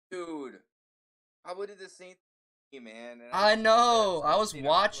just. Dude, Pablo did the same thing, man. And I just felt bad, know. so I was stayed on for,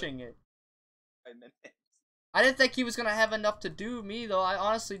 watching like, it. 5 minutes. I didn't think he was gonna have enough to do me though. I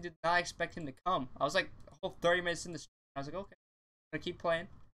honestly did not expect him to come. I was like a whole 30 minutes in the stream. I was like, okay, I'm gonna keep playing,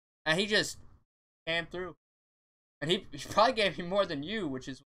 and he just came through, and he probably gave me more than you, which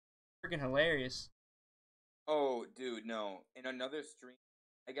is freaking hilarious. Oh, dude, no. In another stream,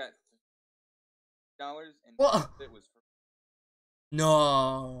 I got $3, and Whoa. it was for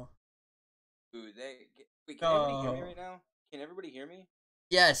No. dude. Wait, can everybody hear me No. right now? Can everybody hear me?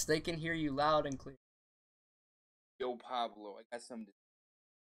 Yes, they can hear you loud and clear. Yo, Pablo, I got some.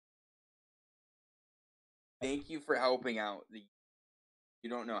 Thank you for helping out. You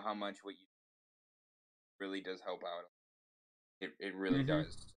don't know how much what you really does help out. It really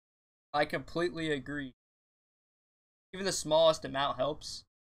does. I completely agree. Even the smallest amount helps.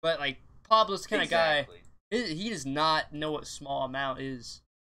 But like Pablo's kind of guy, he does not know what small amount is.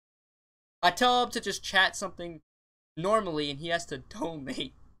 I tell him to just chat something normally, and he has to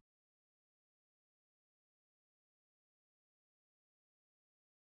donate.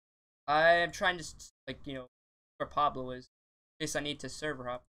 I am trying to like where Pablo is, in case I need to server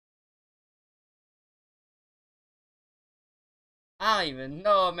hop. I don't even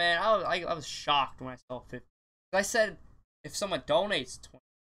know, man. I was shocked when I saw 50. I said if someone donates 20,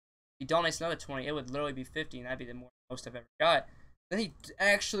 he donates another 20, it would literally be 50, and that'd be the most I've ever got. Then he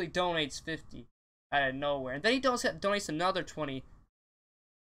actually donates 50 out of nowhere, and then he donates another 20.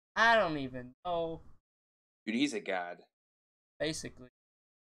 I don't even know. Dude, he's a god. Basically,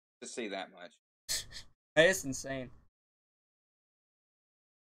 Just say that much. it's insane.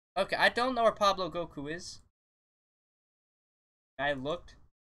 Okay, I don't know where Pablo Goku is. I looked.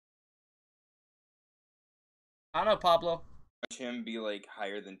 I don't know, Pablo. Watch him be like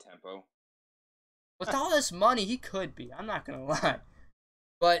higher than Tempo. With all this money, he could be. I'm not gonna lie,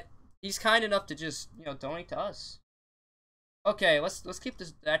 but he's kind enough to just donate to us. Okay, let's keep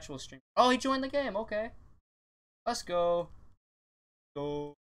this actual stream. Oh, he joined the game. Okay, let's go.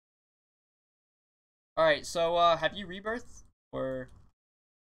 Go. All right. So, have you rebirthed or?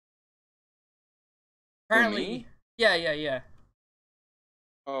 Apparently, me? yeah.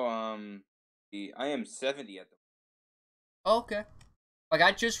 Oh, I am 70 at the. Oh, okay. Like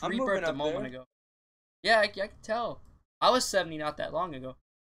I just I'm rebirthed a moment ago. Yeah, I can tell. I was 70 not that long ago.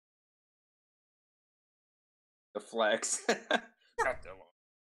 The flex. Not that long.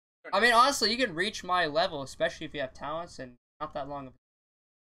 I mean, honestly, you can reach my level, especially if you have talents, and not that long of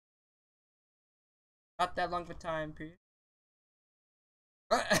a time period.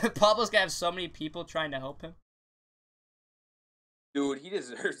 Pablo's gonna have so many people trying to help him. Dude, he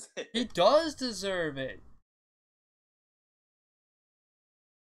deserves it. He does deserve it.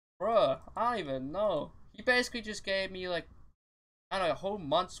 Bruh, I don't even know. He basically just gave me, like, I don't know, a whole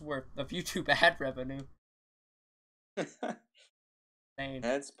month's worth of YouTube ad revenue. Insane.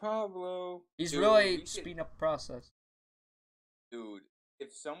 That's Pablo. He's really speeding up the process. Dude,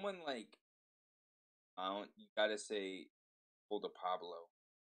 if someone, like, you gotta say, hold a Pablo.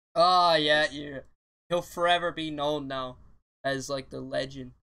 Oh, yeah. He'll forever be known now as, like, the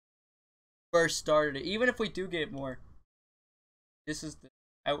legend. First started it. Even if we do get more. This is the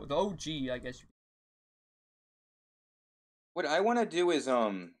OG, I guess. What I want to do is,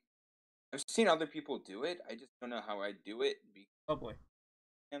 I've seen other people do it. I just don't know how I do it. Oh, boy.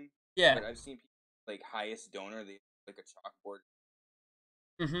 Him. Yeah. But I've seen people, like, highest donor, they like a chalkboard.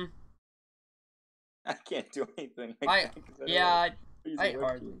 Mm-hmm. I can't do anything I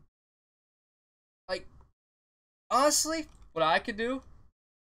hardly. Like, honestly, what I could do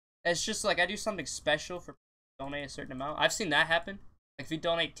is just, like, I do something special for donate a certain amount. I've seen that happen. Like, if you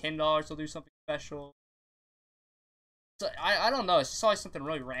donate $10, they'll do something special. So, I don't know. It's just always something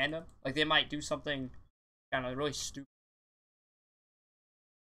really random. Like, they might do something kind of really stupid.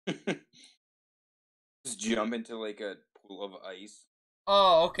 Just jump into, like, a pool of ice.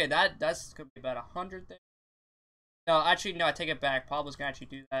 Oh, okay. That's gonna be about 100 there. No, actually, no. I take it back. Pablo's gonna actually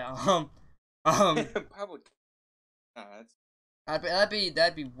do that. Pablo. That'd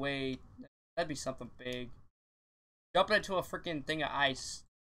be something big. Jumping into a freaking thing of ice.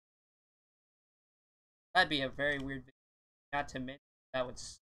 That'd be a very weird video. Not to mention that would.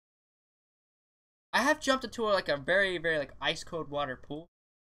 I have jumped into like a very, very like ice cold water pool.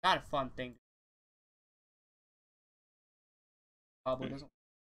 Not a fun thing. Pablo doesn't.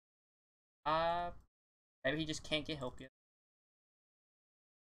 Maybe he just can't get help yet.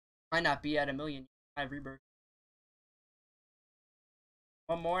 Might not be at 1,000,000. I have rebirth.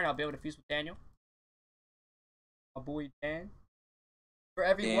 One more and I'll be able to fuse with Daniel. My boy Dan. For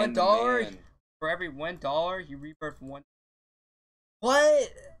every Dan the $1, man. for every $1, you rebirth one.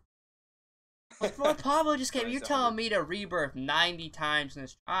 What? What Pablo just came? No, You're it's telling 100. me to rebirth 90 times in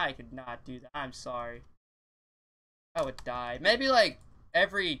this? I could not do that. I'm sorry. I would die. Maybe like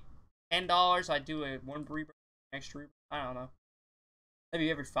every $10, I do a one rebirth, extra rebirth. I don't know.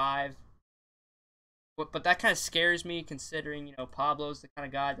 Maybe every 5. But that kind of scares me, considering Pablo's the kind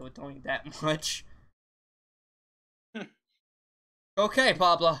of guy that would donate that much. Okay,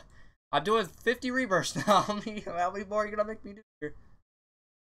 Pablo, I'm doing 50 rebirths now. How many more are you gonna make me do here?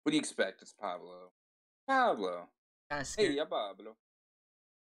 What do you expect? It's Pablo. Pablo. Kind of scary. Hey, yeah, Pablo.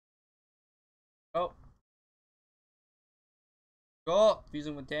 Oh, go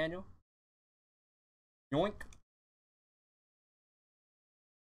fusing with Daniel. Yoink.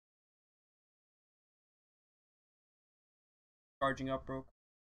 Charging up, bro.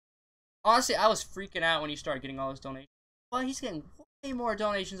 Honestly, I was freaking out when he started getting all his donations. Well, he's getting way more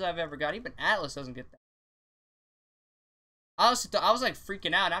donations than I've ever got. Even Atlas doesn't get that. I was like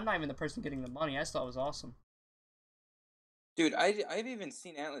freaking out. I'm not even the person getting the money. I just thought it was awesome. Dude, I've even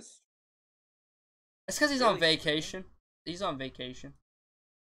seen Atlas. It's because he's Really on vacation. He's on vacation.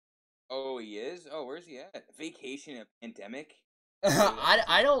 Oh, he is? Oh, where's he at? Vacation, a pandemic?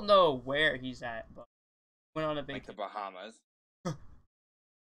 I don't know where he's at, but went on a vacation. Like the Bahamas.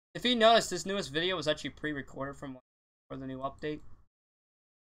 If you notice, this newest video was actually pre-recorded for the new update.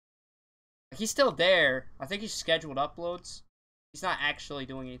 Like, he's still there. I think he's scheduled uploads. He's not actually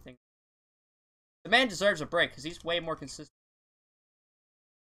doing anything. The man deserves a break because he's way more consistent.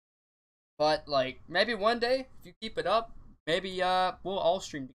 But like, maybe one day if you keep it up, maybe we'll all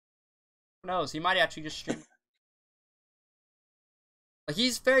stream together. Who knows? He might actually just stream. Like,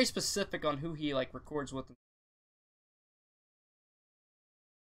 he's very specific on who he like records with.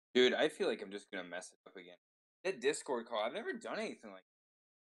 Dude, I feel like I'm just gonna mess it up again. That Discord call, I've never done anything like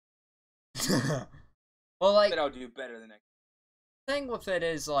Well, like, that. I'll do better the next. Thing with it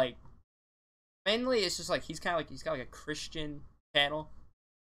is like, mainly it's just like he's got like a Christian channel.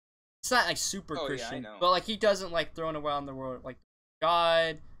 It's not like super Christian, yeah, I know. but like he doesn't like throwing around the word like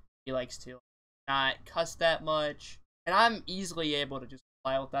God. He likes to not cuss that much, and I'm easily able to just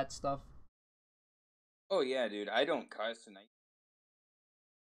comply with that stuff. Oh yeah, dude, I don't cuss, and I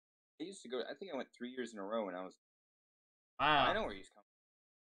used to go. I think I went 3 years in a row, and I was. Wow. I know where he's coming.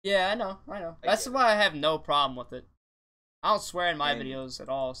 Yeah, I know. That's why I have no problem with it. I don't swear in my And- videos at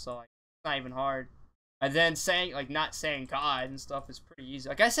all, so like, it's not even hard. And then not saying God and stuff is pretty easy.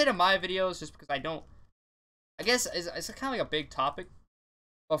 Like I say to my videos just because I don't. I guess it's kind of like a big topic,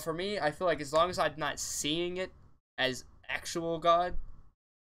 but for me, I feel like as long as I'm not seeing it as actual God,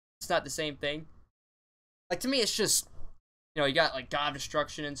 it's not the same thing. Like to me, it's just you got like God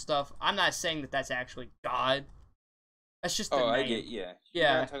destruction and stuff. I'm not saying that that's actually God. That's just the name. I get yeah.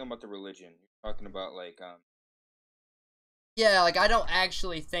 Yeah. You're not talking about the religion. You're talking about like Yeah, like I don't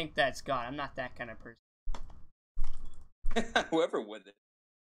actually think that's God. I'm not that kind of person. whoever would it.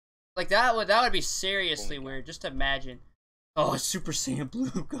 Like that would be seriously weird. Just imagine. Oh, Super Saiyan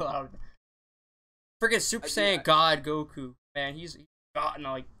Blue God. Freaking Super Saiyan God Goku. Man, he's gotten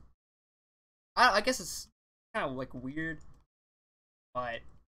like. I guess it's kind of like weird, but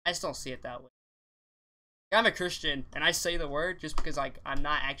I just don't see it that way. I'm a Christian, and I say the word just because like I'm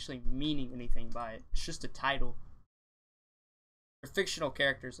not actually meaning anything by it. It's just a title. They're fictional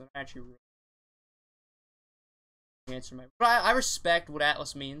characters. They're actually real. Answer my. But I respect what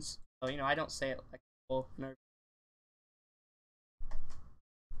Atlas means. So I don't say it like well. No.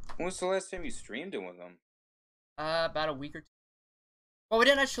 When was the last time you streamed it with him? About a week or two. Well, we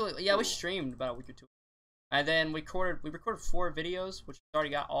didn't actually. Yeah, we Ooh. streamed about a week or two, and then we recorded 4 videos, which already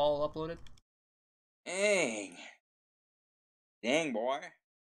got all uploaded. Dang, boy.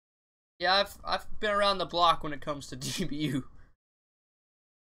 Yeah, I've been around the block when it comes to DBU.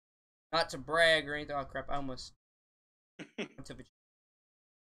 Not to brag or anything. Oh crap! I almost.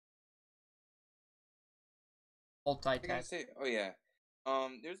 Multitask. I gotta say, oh yeah.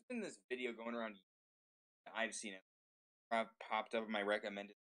 There's been this video going around. I've seen it. Popped up in my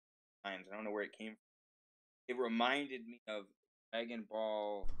recommended times. I don't know where it came from. It reminded me of Dragon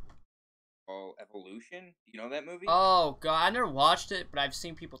Ball Evolution. Do you know that movie? Oh god, I never watched it, but I've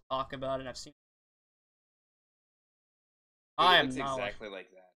seen people talk about it. And I've seen. I am not exactly like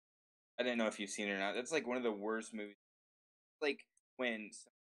that. I didn't know if you've seen it or not. That's like one of the worst movies. Like when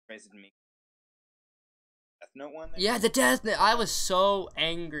someone tries to make Death Note one. Yeah, the Death Note. I was so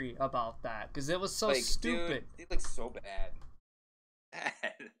angry about that because it was so like, stupid. Dude, it looks so bad.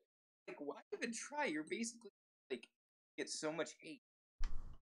 Like, why even try? You're basically like get so much hate.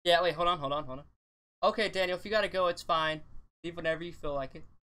 Yeah, wait, hold on. Okay, Daniel, if you gotta go, it's fine. Leave whenever you feel like it.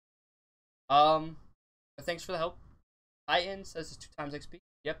 But thanks for the help. Titan says it's 2 times XP.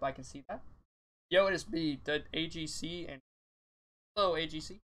 Yep, I can see that. Yo, it is me, the AGC, and hello,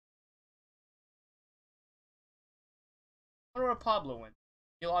 AGC. I wonder where Pablo went.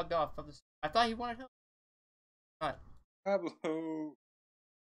 He logged off of this. I thought he wanted help. Not. Pablo.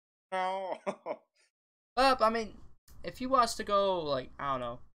 No. I mean, if he wants to go, like, I don't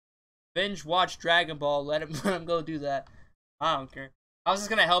know, binge watch Dragon Ball, let him go do that. I don't care. I was just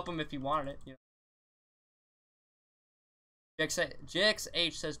gonna help him if he wanted it, you know.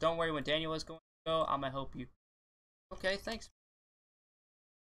 JXH says, don't worry, when Daniel is going to go, I'm gonna help you. Okay, thanks.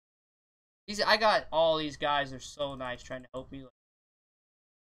 I got all these guys, they're so nice trying to help me. Like,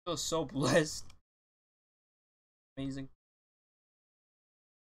 I feel so blessed. Amazing.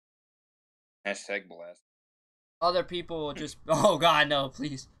 Hashtag blessed. Other people will just, oh god, no,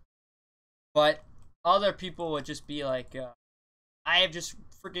 please. But other people would just be like, I have just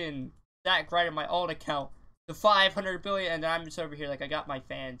freaking that right in my own account to 500 billion, and I'm just over here like I got my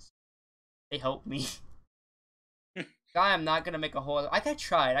fans. They help me. I'm not gonna make a whole. I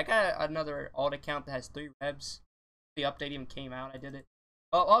tried. I got another alt account that has 3 revs. The update even came out. I did it.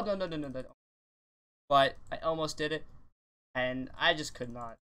 Oh no. But I almost did it, and I just could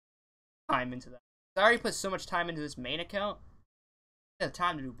not time into that. I already put so much time into this main account. I have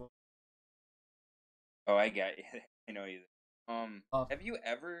time to do both. Oh, I got you. I know you. Have you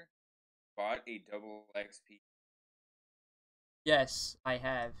ever bought a double XP? Yes, I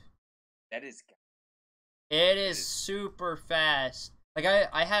have. That is. It is super fast. Like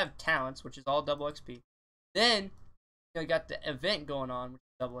I have talents, which is all double XP. Then you got the event going on, which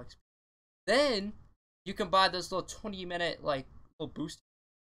is double XP. Then you can buy those little 20-minute like little boosters.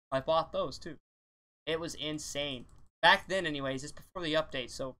 I bought those too. It was insane. Back then, anyways, it's before the update.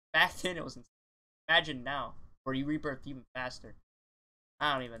 So back then it was insane. Imagine now, where you rebirth even faster.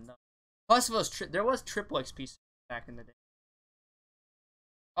 I don't even know. Plus, there was triple XP back in the day.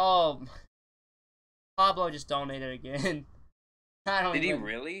 Oh, Pablo just donated again. I don't. Did he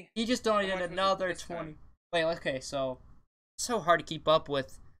really? He just donated another 20. Wait, okay, so it's so hard to keep up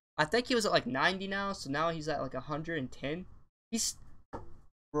with. I think he was at like 90 now, so now he's at like 110. He's,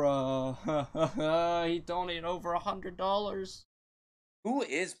 bruh, he donated over $100. Who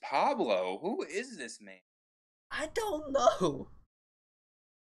is Pablo? Who is this man? I don't know.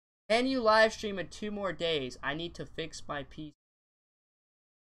 Can you live stream in 2 more days? I need to fix my PC.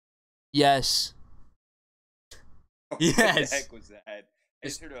 Yes. Yes. What the heck was that? I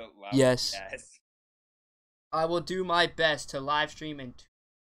just heard a loud yes. Yes. I will do my best to live stream in 2.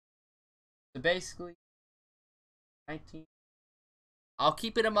 So basically, 19. I'll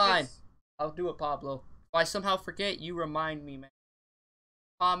keep it in mind. I'll do it, Pablo. If I somehow forget, you remind me, man.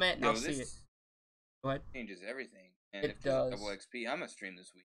 Comment and I'll see it. Go ahead. Changes everything. And it if does. Double XP, I'm gonna stream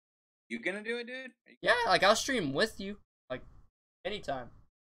this week. You gonna do it, dude? Yeah, like I'll stream with you, like anytime.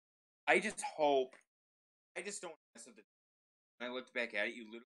 I just hope. I just don't mess up the. When I looked back at it, you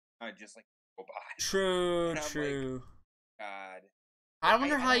literally just like go by. True, true. Like, God. I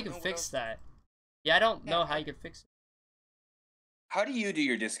wonder how you can fix that. Yeah, I don't know how you can fix it. How do you do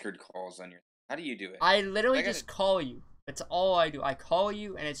your Discord calls on your? How do you do it? I literally just call you. That's all I do. I call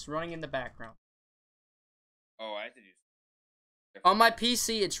you and it's running in the background. Oh, I have to do. On my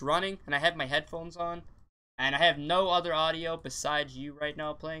PC, it's running and I have my headphones on, and I have no other audio besides you right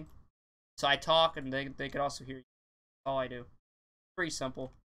now playing. So I talk and they can also hear you. That's all I do. Pretty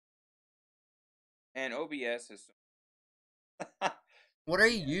simple. And OBS is. What are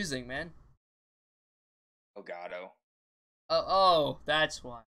you using, man? Elgato. Oh, that's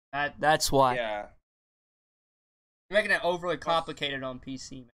why. That's why. Yeah. You're making it overly complicated on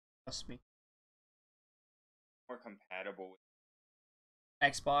PC, man. Trust me. More compatible with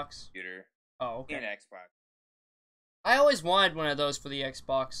Xbox. computer. Oh, okay. And Xbox. I always wanted one of those for the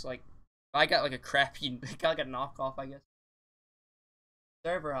Xbox. Like, I got like a crappy, got like a knockoff, I guess.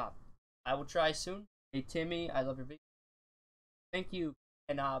 Server hop. I will try soon. Hey Timmy, I love your video. Thank you,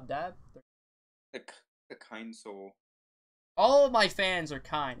 and Dab. The kind soul. All of my fans are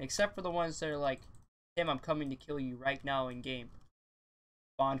kind, except for the ones that are like, Tim, I'm coming to kill you right now in game.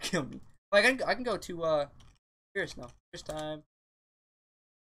 Bond, kill me. Like I can go to Fierce now. Fierce time.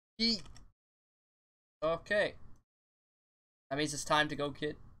 Eat. Okay. That means it's time to go,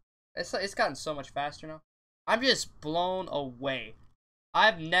 kid. It's gotten so much faster now. I'm just blown away.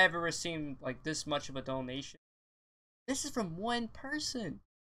 I've never received like this much of a donation. This is from one person.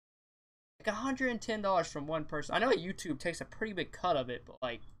 Like $110 from one person. I know YouTube takes a pretty big cut of it, but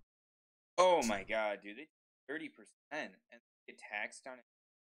like. Oh my god, dude! They 30% and get taxed on it.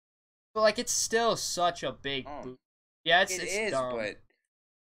 But like, it's still such a big boost. Yeah, It it's is, dumb. but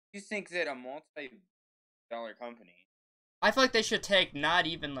you think that a multi-dollar company? I feel like they should take not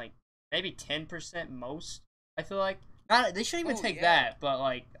even like maybe 10% most. I feel like not they shouldn't even Oh take yeah, that, but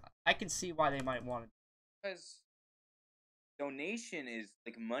like I can see why they might want it. because donation is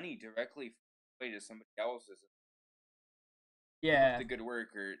like money directly to somebody else's. Keep up Yeah. the good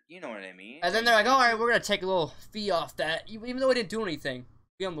work, or you know what I mean. And then they're Like like, all right, YouTube. we're gonna take a little fee off that, even though we didn't do anything.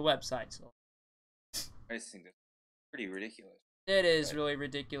 Be on the website, so I just think that's pretty ridiculous. it is But really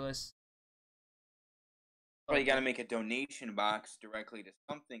ridiculous. well, you got to Okay, make a donation box directly to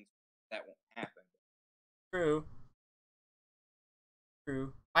something that won't happen. true,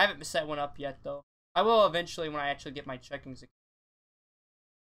 true. I haven't set one up yet though. I will eventually when I actually get my checkings account.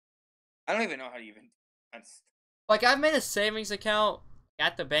 I don't even know how to even. That's Like I've made a savings account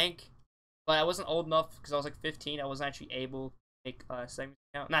at the bank, but I wasn't old enough because I was like 15. I wasn't actually able to make a savings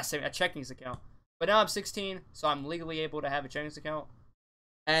account, not savings, a checkings account. But now I'm 16, so I'm legally able to have a checkings account,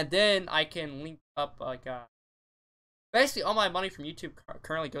 and then I can link up like basically all my money from YouTube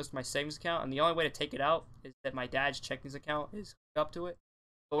currently goes to my savings account, and the only way to take it out is that my dad's checkings account is hooked up to it.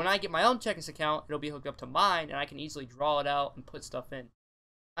 But when I get my own checkings account, it'll be hooked up to mine, and I can easily draw it out and put stuff in.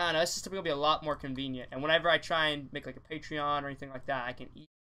 I don't know. It's just gonna be a lot more convenient. And whenever I try and make like a Patreon or anything like that, I can eat.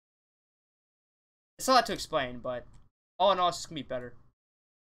 It's a lot to explain, but all in all, it's just gonna be better.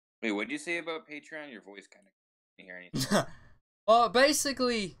 wait. What did you say about Patreon? Your voice kind of can't hear anything. Well,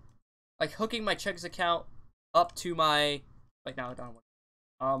 basically, like hooking my checkings account up to my like now I don't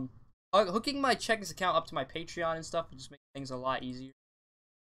know. Hooking my checkings account up to my Patreon and stuff would just make things a lot easier.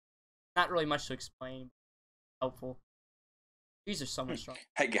 Not really much to explain, but helpful. These are so much stronger.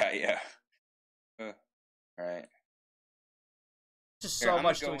 I got ya. All right. Just Here, so I'm gonna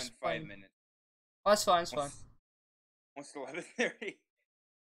much to go in 5 explain. minutes. Oh, that's fine. It's fine. Almost 11:30.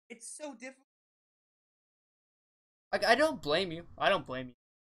 It's so difficult. Like I don't blame you. I don't blame you.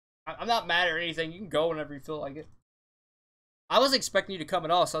 I'm not mad or anything. You can go whenever you feel like it. I wasn't expecting you to come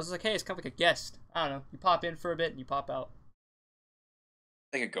at all, so I was like, hey, it's kind of like a guest. I don't know. You pop in for a bit and you pop out.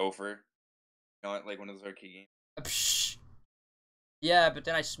 Like a gopher. You know, like one of those arcade games. Psh. Yeah, but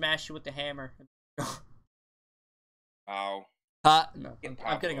then I smash you with the hammer. Ow. No, Get I'm kidding.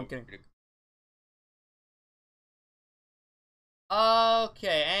 Pablo I'm kidding. over to-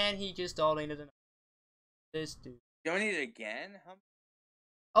 Okay, and he just donated this dude. Donate it again? How?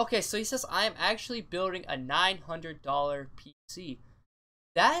 Okay, so he says I am actually building a $900 PC.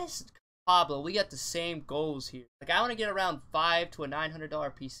 That is Pablo. We got the same goals here. Like I want to get around $500 to a $900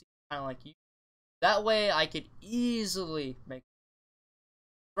 PC, kind of like you. That way I could easily make.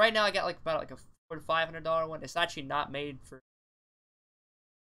 Right now I got like about like a $400 to $500 one. It's actually not made for.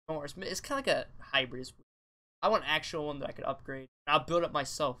 It's kind of like a hybrid. I want an actual one that I could upgrade. I'll build it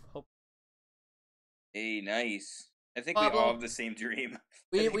myself. Hope. Hey, nice. I think we all Pablo, have the same dream. I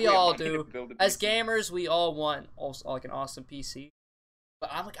we think we have all money to do. build a As PC. gamers, we all want also like an awesome PC.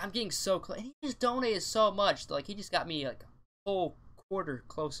 But I'm getting so close. And he just donated so much. Like he just got me like a whole quarter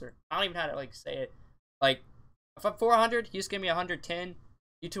closer. I don't even know how to like say it. Like if I'm 400, he just gave me 110.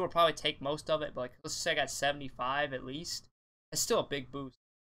 YouTube will probably take most of it, but like let's say I got 75 at least. It's still a big boost.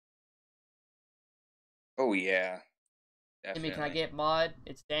 Oh yeah, Jimmy, can I definitely. get mod?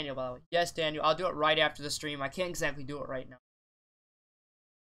 It's Daniel, by the way. Yes, Daniel. I'll do it right after the stream. I can't exactly do it right now.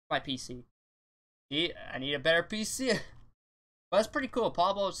 My PC. I need a better PC. But that's pretty cool.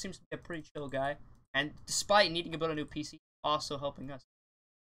 Pablo seems to be a pretty chill guy. And despite needing to build a new PC, also helping us.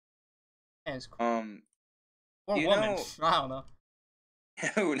 And it's cool. Or Do you woman. know? I don't know.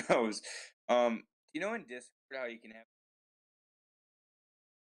 Who knows? Do you know in Discord how you can have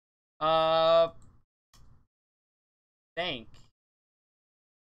Uh, Thank.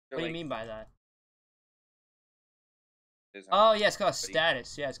 they're What do you like mean by that? this on Oh, yeah, it's called everybody?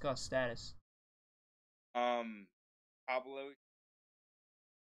 status. Yeah, it's called status. Pablo.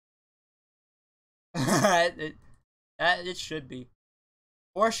 it should be.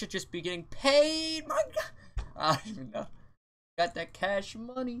 Or it should just be getting paid. My God. I don't even know. Got that cash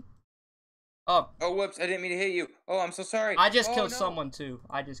money. Oh, Oh, whoops! I didn't mean to hit you. Oh, I'm so sorry. I just Oh killed no! someone too.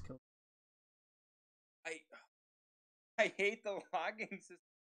 I just killed. I I hate the login system.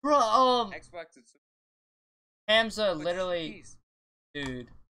 Bro, Xbox is so. Hamza But literally, jeez. dude.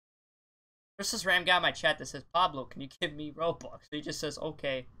 There's this random guy in my chat that says, Pablo, can you give me Roblox? He just says,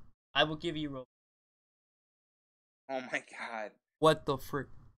 okay, I will give you Roblox. Oh my god. What the frick?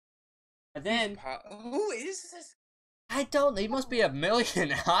 And then, Who is this? I don't know, he must be a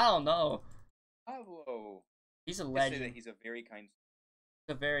million. I don't know. Pablo. He's a Just say legend. that he's a very kind.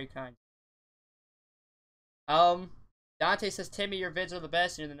 He's a very kind. Dante says, Timmy, your vids are the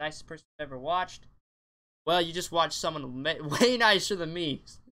best and you're the nicest person I've ever watched. Well, you just watched someone way nicer than me.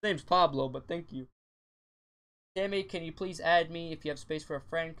 His name's Pablo, but thank you. Tammy, can you please add me if you have space for a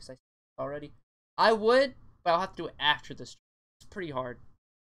friend? Because I already. I would, but I'll have to do it after this. It's pretty hard.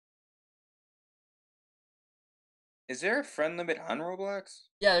 Is there a friend limit on Roblox?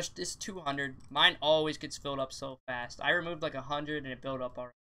 Yeah, it's 200. Mine always gets filled up so fast. I removed like 100 and it built up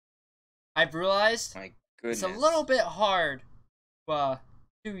already. I've realized My goodness. it's a little bit hard to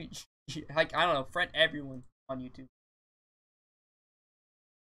like, I don't know, friend everyone on YouTube.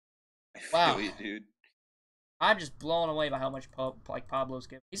 I feel Wow. you, dude. I'm just blown away by how much like Pablo's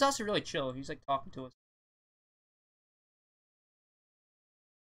giving. He's also really chill. He's like talking to us.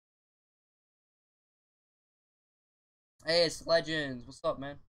 Hey, it's Legends. What's up,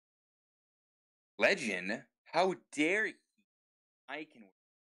 man? Legend? How dare he? I can.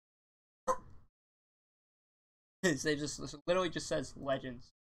 They just literally just says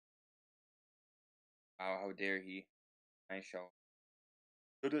Legends. Wow, how dare he? I shall.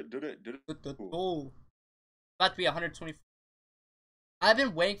 Oh, about to be 120. I've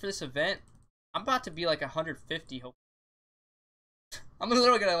been waiting for this event. I'm about to be like 150. Hope. I'm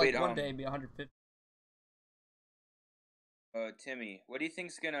literally gonna like one day be 150. Timmy, what do you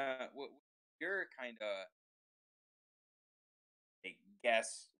think's gonna? What your kind of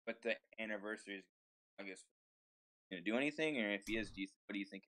guess? What the anniversary is? I guess gonna do anything, or if he is, what do you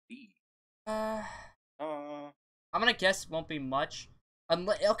think it'd be? I'm gonna guess it won't be much.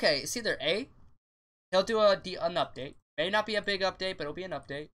 Okay, it's either A, he'll do an update. May not be a big update, but it'll be an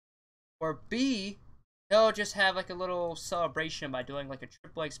update. Or B, he'll just have like a little celebration by doing like a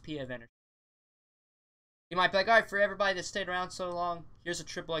triple XP event. He might be like, alright, for everybody that stayed around so long, here's a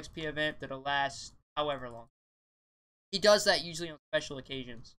triple XP event that'll last however long. He does that usually on special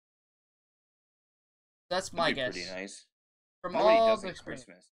occasions. That's my guess. Pretty nice. From Nobody all does the on experience.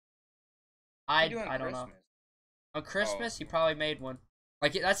 Christmas. I don't know. On Christmas, he probably made one.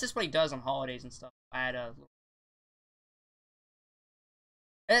 Like, that's just what he does on holidays and stuff. I had a...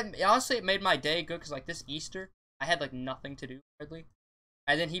 And honestly, it made my day good, because, like, this Easter, I had, like, nothing to do, hardly.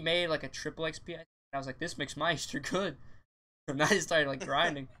 And then he made, like, a triple XP, and I was like, this makes my Easter good. And then I just started, like,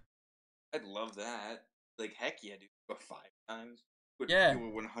 grinding. I'd love that. Like, heck yeah, dude. Go 5 times. Yeah. Do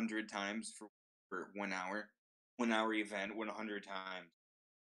it 100 times for 1 hour. 1 hour event, 100 times.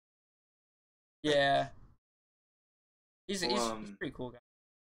 Yeah. He's a pretty cool guy.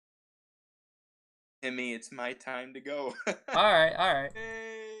 Timmy, it's my time to go. Alright, alright.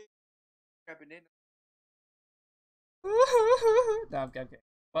 Hey. No, I'm kidding.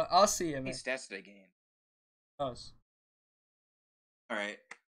 Well, I'll see you, man. How many stats did I gain? Us. Alright.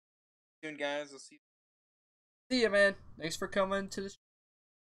 Soon, guys. I'll see you. See ya, man. Thanks for coming to this.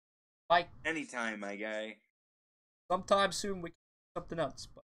 Bye. Anytime, my guy. Sometime soon we can do something else,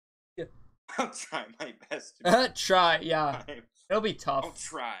 but yeah. I'll try my best to try, yeah. It'll be tough. I'll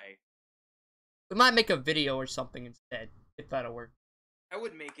try. We might make a video or something instead, if that'll work. That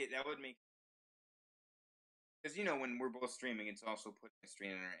would make because you know when we're both streaming, it's also putting a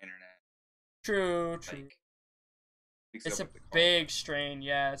strain on our internet. True, true. Like, it's a big strain,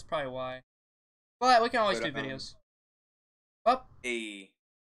 yeah, that's probably why. But we can always do videos. Up. Hey.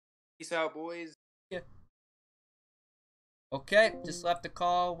 Peace out, boys. Yeah. Okay, just left the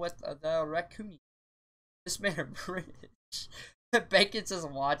call with the raccoon. This man is rich. Bacon's just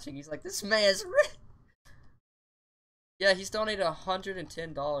watching. He's like, this man's rich. Yeah, he's donated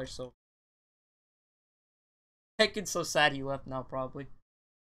 $110, so. Bacon's so sad he left now, probably.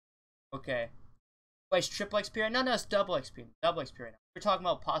 Okay. Wait, it's triple XP right now? No, it's double XP. Double XP right now. We're talking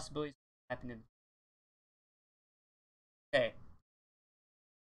about possibilities happening. Okay.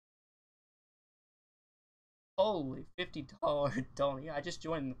 Holy $50 donate. Yeah, I just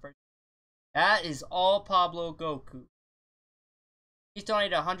joined in the first. That is all Pablo Goku. He's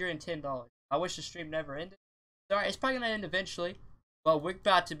donated $110. I wish the stream never ended. Sorry, it's probably gonna end eventually. But we're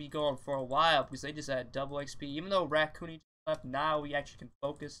about to be going for a while because they just had double XP. Even though Raccoon left, now we actually can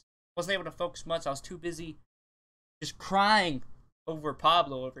focus. Wasn't able to focus much. I was too busy just crying over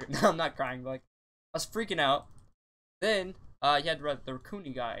Pablo. No, I'm not crying. But like, I was freaking out. Then you had the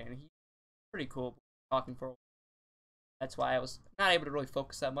Raccoon guy, and he's pretty cool. Talking for a while. That's why I was not able to really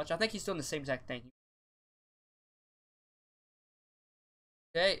focus that much. I think he's doing the same exact thing.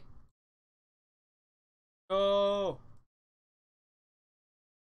 Okay. Go.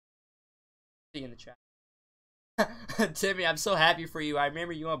 See you in the chat. Timmy, I'm so happy for you. I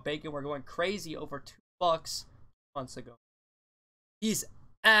remember you and Bacon were going crazy over $2 months ago. He's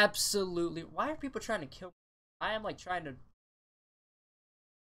absolutely. Why are people trying to kill me? I am like trying to.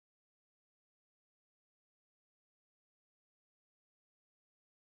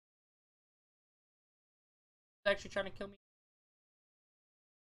 actually trying to kill me?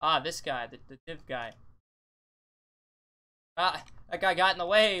 Ah, this guy, the div guy. Ah, that guy got in the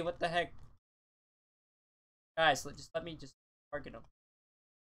way. What the heck? Guys, just let me just target him.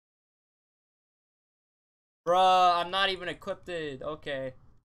 Bruh, I'm not even equipped. Okay.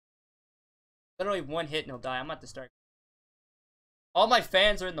 Literally one hit and he'll die. I'm about to start. All my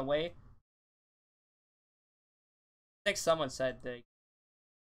fans are in the way. I think someone said they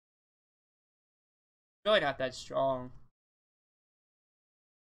really not that strong.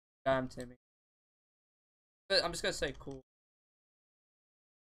 Damn, Timmy. I'm just gonna say cool.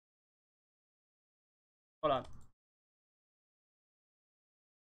 Hold on.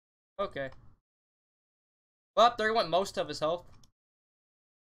 Okay. Well, there went most of his health.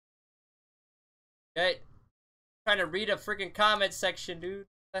 Okay. Trying to read a freaking comment section, dude.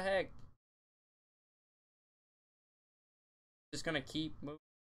 What the heck? Just gonna keep moving.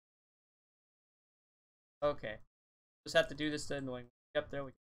 Okay. Just have to do this to annoying. Yep, there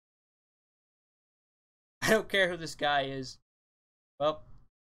we go. I don't care who this guy is. Well,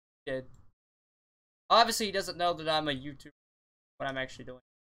 he did. Obviously, he doesn't know that I'm a YouTuber. What I'm actually doing.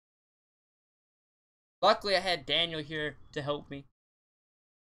 Luckily, I had Daniel here to help me.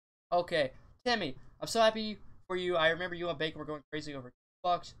 Okay, Timmy, I'm so happy for you. I remember you and Bacon were going crazy over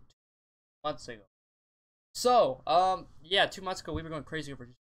 $2 2 months ago. So, yeah, 2 months ago we were going crazy over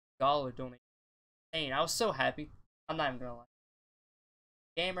just $1 donation. Dang, I was so happy. I'm not even gonna lie.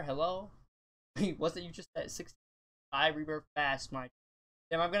 Gamer, hello. Wasn't you just at 60? I rebirth fast, my.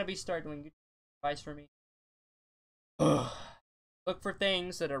 Damn, I'm gonna be starting doing YouTube advice for me. Look for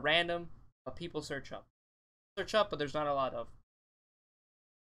things that are random, but people search up. Search up, but there's not a lot of.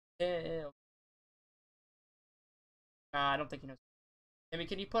 Nah, I don't think he knows. Timmy,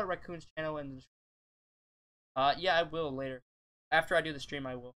 can you put Raccoon's channel in the description? Yeah, I will later. After I do the stream,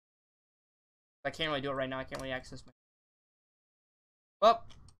 I will. I can't really do it right now. I can't really access my. Well,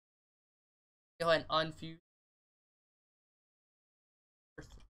 go ahead and unfuse. First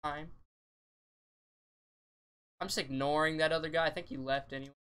time. I'm just ignoring that other guy. I think he left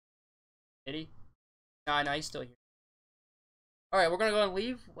anyway. Did he? Nah, no, he's still here. Alright, we're gonna go and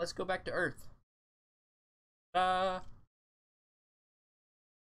leave. Let's go back to Earth. Okay.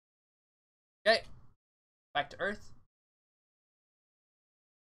 Back to Earth.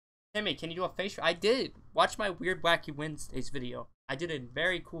 Timmy, can you do a face? I did. Watch my Weird Wacky Wednesdays video. I did a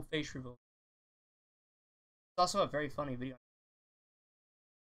very cool face reveal. It's also a very funny video.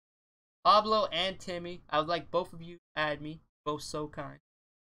 Pablo and Timmy, I would like both of you to add me. Both so kind.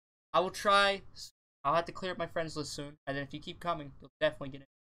 I will try. I'll have to clear up my friends list soon. And then if you keep coming, you'll definitely get it.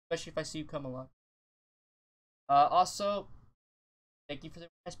 Especially if I see you come along. Also, thank you for the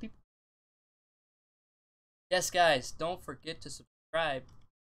nice people. Yes, guys, don't forget to subscribe.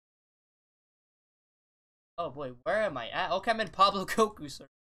 Oh boy, where am I at? Okay, I'm in Pablo Goku, sir.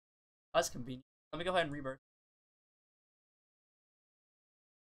 That's convenient. Let me go ahead and rebirth.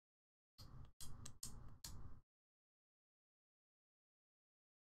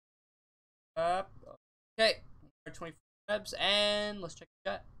 Okay, 24 webs, and let's check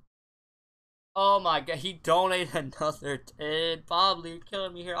the chat. Oh my god, he donated another 10. Pablo, you're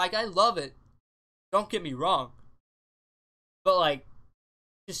killing me here. Like, I love it. Don't get me wrong. But, like,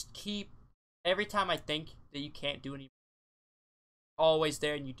 just keep, every time I think that you can't do anything, always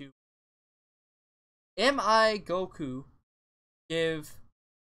there and you do. Am I Goku give,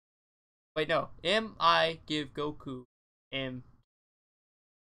 wait, no. Am I give Goku M?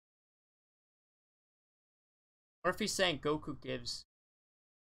 Or if he's saying Goku gives,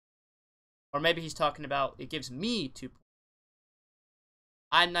 or maybe he's talking about it gives me 2 points.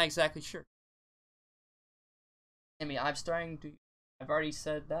 I'm not exactly sure. I mean, I'm starting to. I've already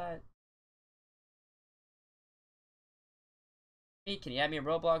said that. Hey, can you add me in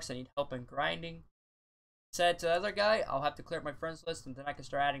Roblox? I need help in grinding. Said to the other guy, I'll have to clear up my friends list and then I can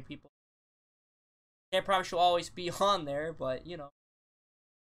start adding people. Can't promise you'll always be on there, but you know.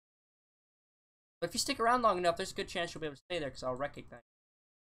 But if you stick around long enough, there's a good chance you'll be able to stay there because I'll recognize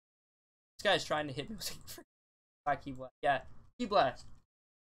you. This guy's trying to hit me with key blast. Yeah, key blast.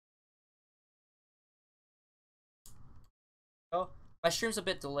 Oh, my stream's a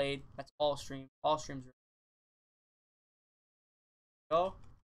bit delayed. That's all stream. All streams are. Go.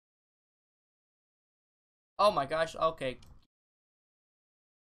 Oh my gosh. Okay.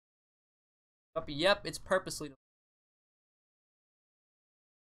 Yep, it's purposely delayed.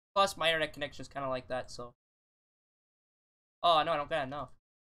 Plus, my internet connection is kind of like that, so. Oh no, I don't got enough.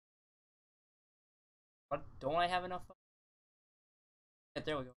 What? Don't I have enough? Yeah,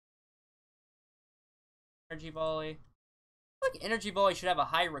 there we go. Energy volley. I feel like energy volley should have a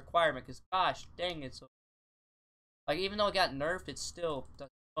high requirement, because gosh dang it, so Like, even though it got nerfed, it still does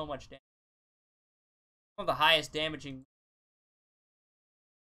so much damage. One of the highest damaging.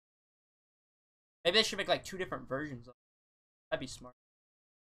 Maybe they should make like 2 different versions of it. That'd be smart.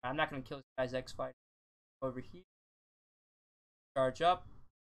 I'm not gonna kill this guy's X fighter. Over here. Charge up.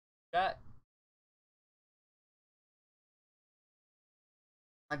 Chat.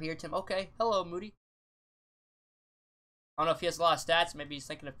 I'm here, Tim. Okay. Hello, Moody. I don't know if he has a lot of stats. Maybe he's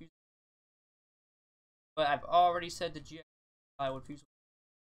thinking of fuse. But I've already said the GX I would fuse.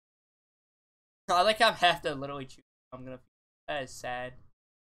 I like how I have to literally choose. I'm gonna. That is sad.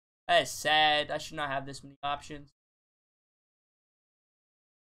 That is sad. I should not have this many options.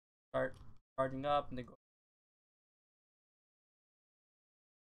 Start charging up and then go.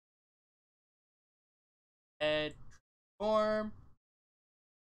 Head. Transform.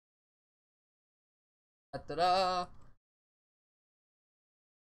 Da-da-da.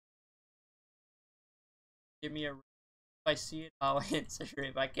 Give me a. If I see it, I'll answer.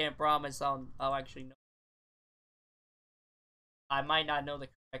 If I can't promise, I'll actually know. I might not know the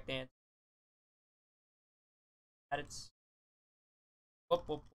correct answer. That it's. Whoop,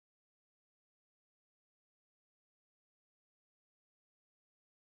 whoop.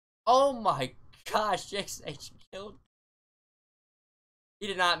 Oh my gosh, Jason H killed. He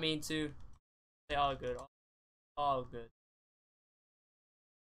did not mean to. They all good. All good.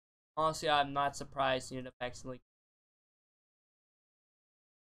 Honestly, I'm not surprised he ended up accidentally.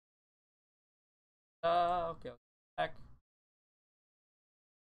 Okay. Back.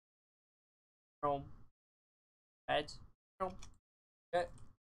 Home. Head. Home. Okay.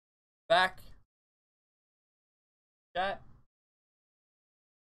 Back. Chat.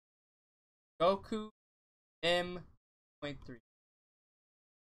 Goku M.3. What does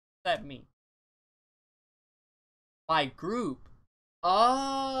that mean? My group.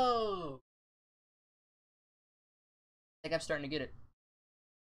 Oh. I think I'm starting to get it.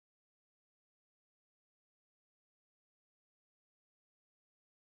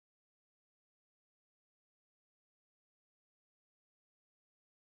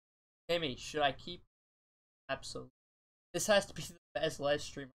 Timmy, should I keep? Absolutely. This has to be the best live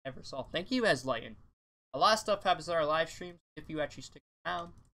stream I ever saw. Thank you, Lighten. A lot of stuff happens in our live streams if you actually stick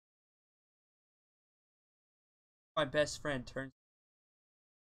around. My best friend turns.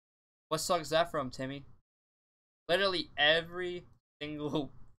 What song is that from, Timmy? Literally every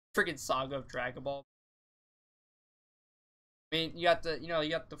single freaking saga of Dragon Ball. I mean, you got the, you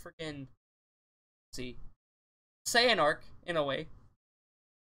got the freaking, see, Saiyan arc in a way.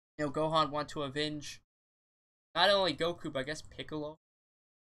 Gohan want to avenge not only Goku, but I guess Piccolo.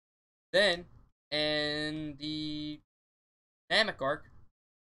 Then, in the Namek arc,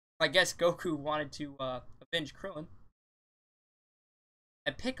 I guess Goku wanted to avenge Krillin.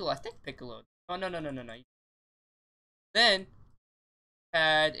 And Piccolo, I think Piccolo. Oh, no. Then,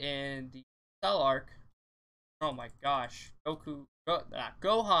 had in the Cell arc, oh my gosh,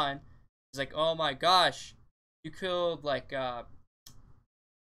 Gohan is like, oh my gosh, you killed, like,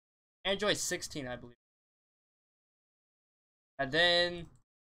 Android 16, I believe. And then,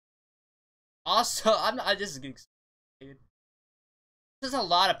 also, I just getting excited. There's a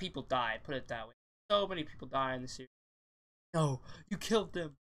lot of people die, put it that way. So many people die in the series. No, you killed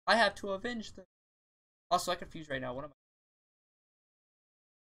them. I have to avenge them. Also, I'm confused right now. What am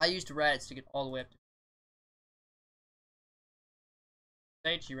I? I used Raditz to get all the way up to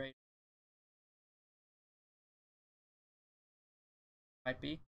Sage, right? Might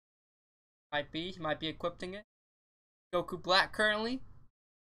be. He might be equipping it. Goku Black currently.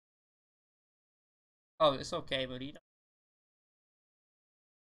 Oh, it's okay, but he.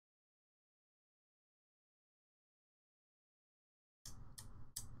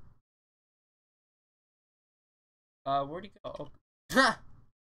 Where'd he go? Oh.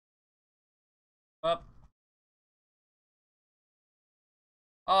 Up.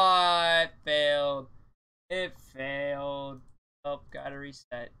 Oh, it failed. It failed. Oh, gotta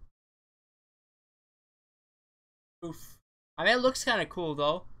reset. Oof. I mean, it looks kind of cool,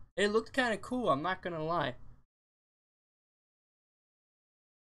 though. It looked kind of cool, I'm not gonna lie.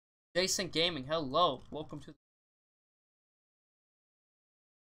 Jason Gaming, hello. Welcome to the...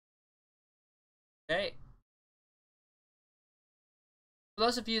 Hey. For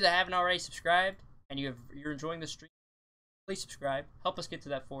those of you that haven't already subscribed, and you're enjoying the stream, please subscribe. Help us get to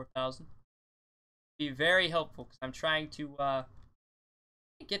that 4,000. Be very helpful, because I'm trying to,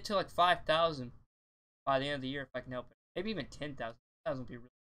 get to, like, 5,000 by the end of the year, if I can help it. Maybe even 10,000. 10,000 would be really...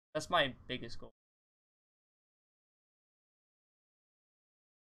 That's my biggest goal.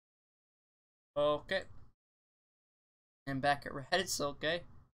 Okay. And back at Reddit's okay.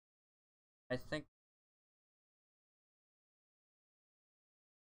 I think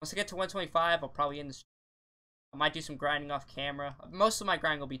Once I get to 125, I'll probably end the stream. I might do some grinding off camera. Most of my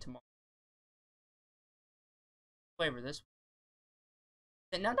grinding will be tomorrow. Flavor this.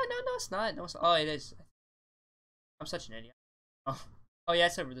 No, it's not. No, oh, it is. I'm such an idiot. Oh yeah,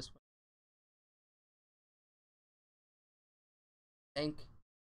 it's over this way. I think.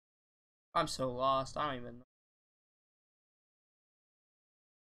 I'm so lost. I don't even know.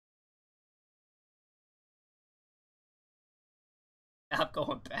 I'm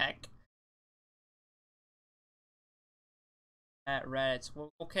going back. At Reddit's.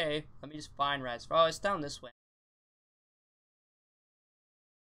 Well, okay, let me just find Reddit's. Oh, it's down this way.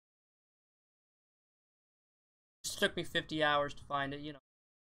 It just took me 50 hours to find it, you know.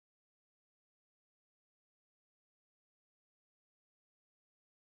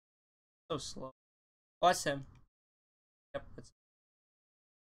 So slow. Oh, that's him. Yep, that's.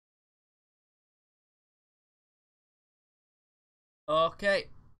 Okay.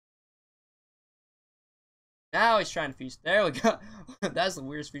 Now he's trying to fuse. There we go. That's the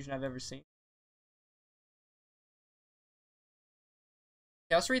weirdest fusion I've ever seen.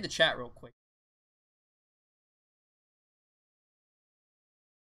 Okay, let's read the chat real quick.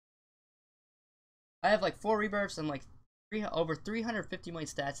 I have like 4 rebirths and like over 350 million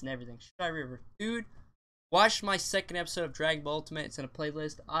stats and everything. Should I rebirth? Dude, watch my second episode of Dragon Ball Ultimate. It's in a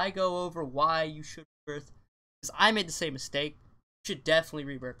playlist. I go over why you should rebirth. Because I made the same mistake. You should definitely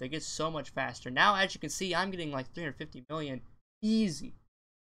rebirth. They get so much faster. Now, as you can see, I'm getting like 350 million. Easy.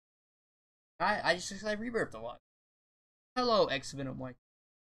 I rebirthed a lot. Hello, X-Venom Mike.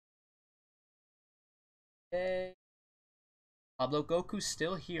 Hey. Pablo Goku's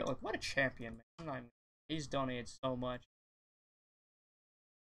still here. Like, what a champion, man. He's donated so much.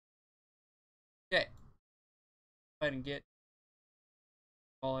 Okay. Go ahead and get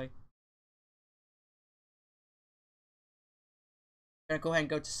Boy. Gonna go ahead and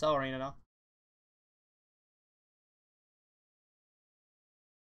go to Cell Arena now.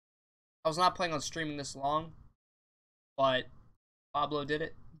 I was not planning on streaming this long, but Pablo did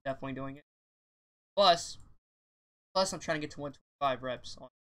it. Definitely doing it. Plus I'm trying to get to 125 reps on.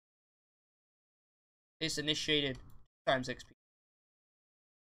 It's initiated 2 times XP.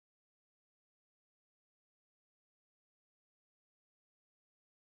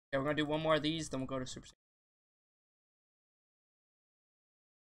 Okay, we're gonna do one more of these, then we'll go to Super Saiyan.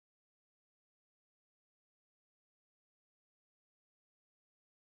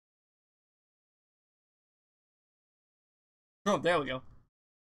 Oh, there we go.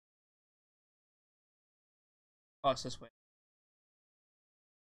 Oh, it's this way.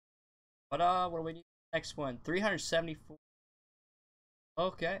 But what do we need? Next one, 374.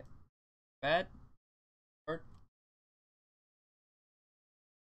 Okay, bad. Word.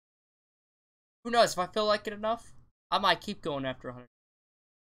 Who knows? If I feel like it enough, I might keep going after 100.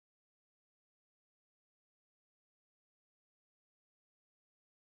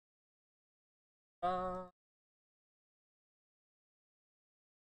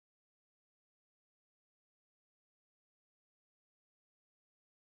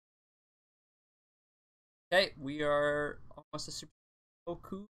 Okay, we are almost a Super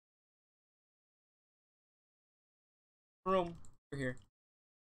Goku room. We're here.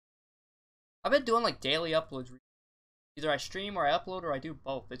 I've been doing like daily uploads. Either I stream or I upload or I do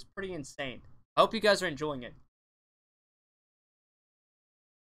both. It's pretty insane. I hope you guys are enjoying it.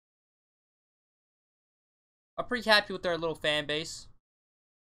 I'm pretty happy with our little fan base.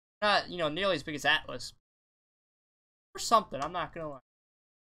 Not, you know, nearly as big as Atlas. Or something, I'm not gonna lie.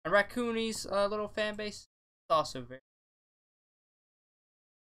 And Raccooni's little fan base is also very.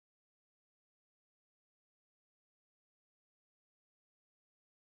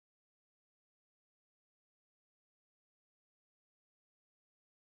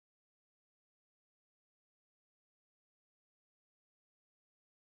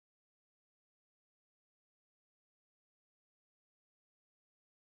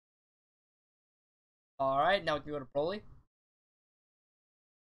 Alright, now we can go to Broly.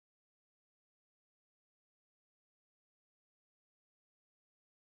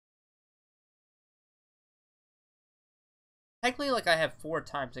 Technically, like, I have 4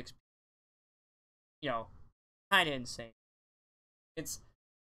 times XP. You know, kinda insane. It's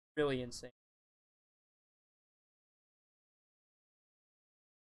really insane.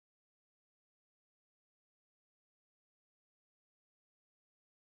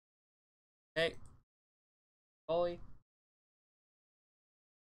 Okay. Broly.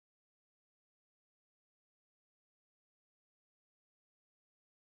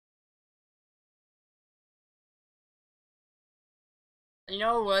 You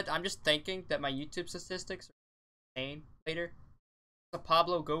know what? I'm just thinking that my YouTube statistics are insane later. the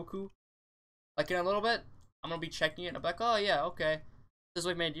Pablo Goku. Like in a little bit, I'm gonna be checking it and I'm like, oh yeah, okay. This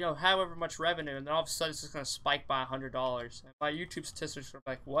we made, however much revenue, and then all of a sudden it's just gonna spike by $100. And my YouTube statistics are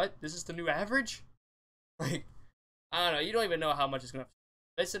like, what? This is the new average? Like, I don't know. You don't even know how much it's gonna.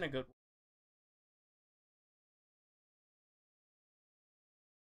 It's in a good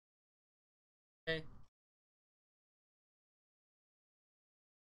way. Okay.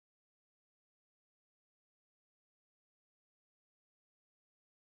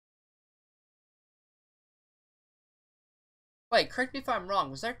 Wait, correct me if I'm wrong.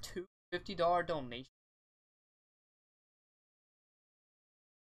 Was there two $50 donations?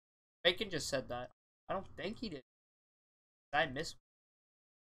 Bacon just said that. I don't think he did. Did I miss?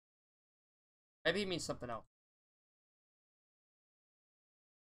 Maybe he means something else.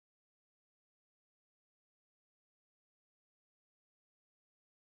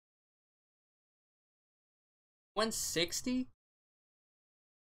 $160?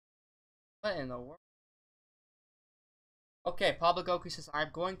 What in the world? Okay, Pablo Goku says, I'm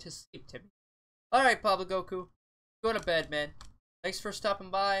going to sleep, Timmy. Alright, Pablo Goku. Go to bed, man. Thanks for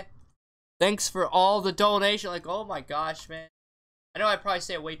stopping by. Thanks for all the donation. Like, oh my gosh, man. I know I probably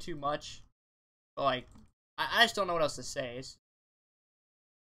say it way too much. But, like, I just don't know what else to say.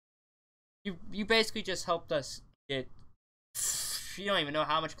 You basically just helped us get... You don't even know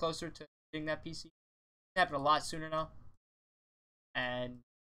how much closer to getting that PC. It happened a lot sooner now. And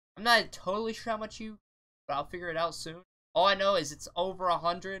I'm not totally sure how much but I'll figure it out soon. All I know is it's over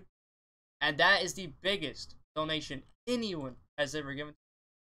 100. And that is the biggest donation anyone has ever given.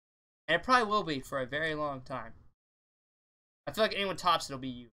 And it probably will be for a very long time. I feel like anyone tops it'll be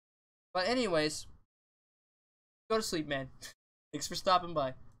you. But anyways, go to sleep, man. Thanks for stopping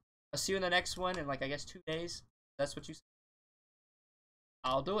by. I'll see you in the next one in, like, I guess 2 days. That's what you said.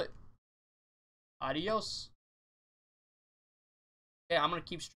 I'll do it. Adios. Okay, I'm gonna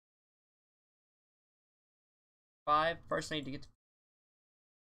keep streaming. 5. First I need to get to...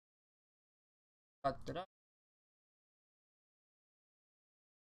 Da-da-da.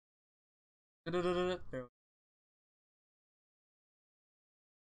 Da-da-da-da. There we go.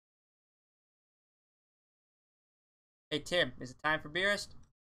 Hey Tim, is it time for Beerist?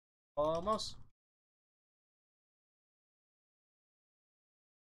 Almost.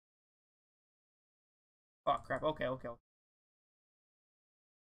 Oh crap, okay.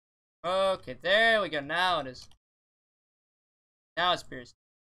 Okay, there we go, now it is. Now it's Beerist.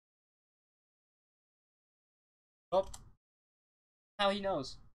 Oh. How he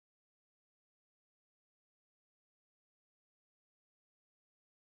knows.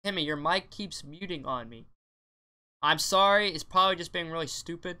 Timmy, your mic keeps muting on me. I'm sorry, it's probably just being really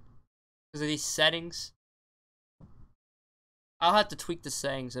stupid because of these settings. I'll have to tweak the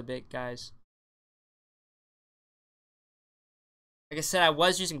settings a bit, guys. Like I said, I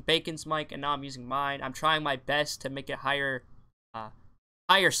was using Bacon's mic and now I'm using mine. I'm trying my best to make it higher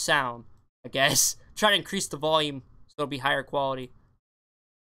sound, I guess. Try to increase the volume so it'll be higher quality.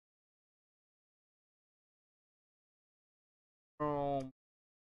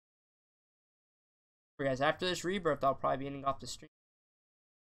 Guys, after this rebirth, I'll probably be ending off the stream.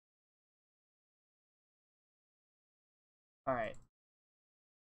 Alright.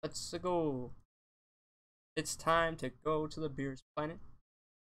 Let's go. It's time to go to the Beer's planet.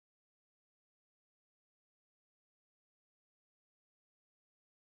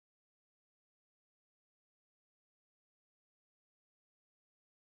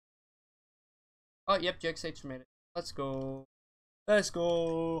 Oh, yep, JX8 made it. Let's go. Let's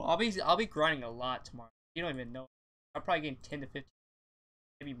go. I'll be grinding a lot tomorrow. You don't even know. I'll probably gain 10 to 15,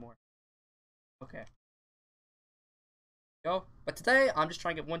 maybe more. Okay. Go. But today I'm just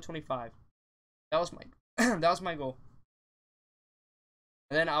trying to get 125. That was my that was my goal.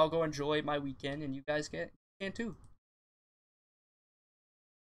 And then I'll go enjoy my weekend, and you guys can too.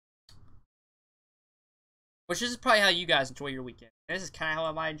 Which is probably how you guys enjoy your weekend. And this is kind of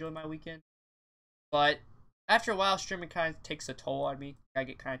how I enjoy my weekend. But after a while, streaming kind of takes a toll on me. I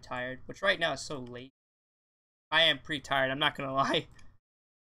get kind of tired. Which right now is so late. I am pretty tired, I'm not gonna lie.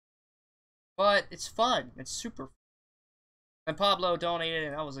 But it's fun. It's super fun. And Pablo donated,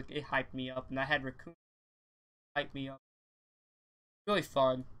 and that was like, it hyped me up. And I had Raccoon hype me up. Really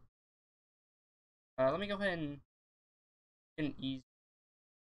fun. Let me go ahead and get an easy.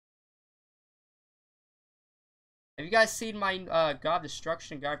 Have you guys seen my God of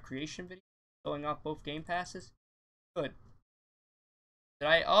Destruction and God of Creation video? Going off both Game Passes? Good. Did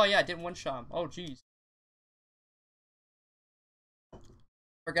I? Oh yeah, I did one shot. Oh jeez.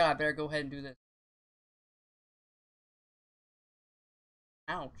 Forgot, I better go ahead and do this.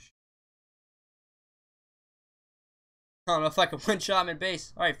 Ouch. I don't know if I can one-shot him in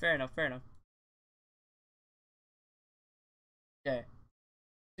base. Alright, fair enough, fair enough. Okay.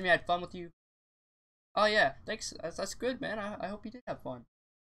 Jimmy, I had fun with you. Oh yeah, thanks. That's good, man. I hope you did have fun.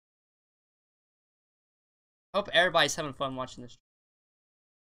 I hope everybody's having fun watching this.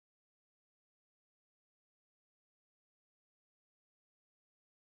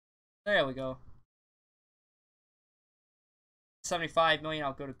 There we go. 75 million,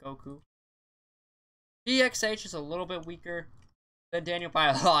 I'll go to Goku. GXH is a little bit weaker than Daniel by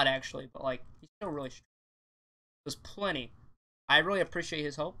a lot, actually, but like, he's still really strong. There's plenty. I really appreciate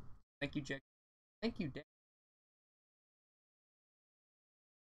his help. Thank you, Jake. Thank you, Dan.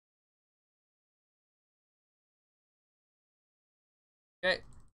 Okay.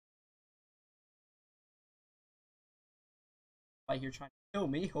 Right here trying to kill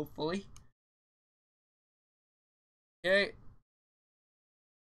me, hopefully. Okay.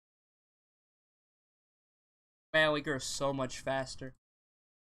 Man, we grow so much faster.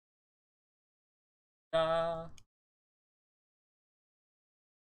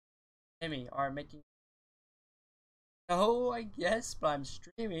 Timmy are making. Oh, I guess, but I'm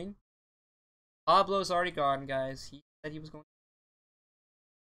streaming. Pablo's already gone, guys. He said he was going.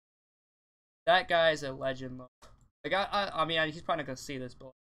 That guy is a legend, though. Like, I mean, he's probably not gonna see this,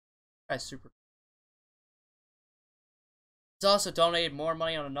 but that guy's super. He's also donated more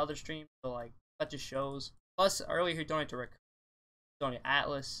money on another stream, so like that just shows. Plus, earlier he donated to Rick, donated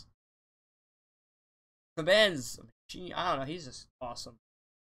Atlas. The man's, I don't know, he's just awesome.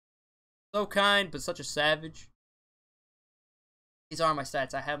 So kind, but such a savage. These are my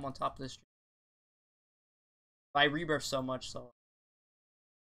stats. I have him on top of this stream. I rebirth so much, so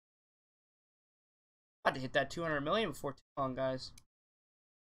I had to hit that 200 million before too long, guys.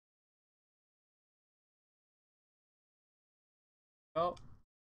 Oh.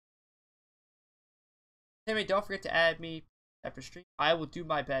 Timmy, don't forget to add me after stream. I will do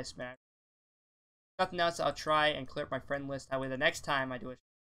my best, man. Nothing else, I'll try and clear up my friend list. That way the next time I do it,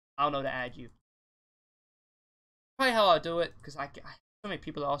 I'll know to add you. Probably how I'll do it, because I have so many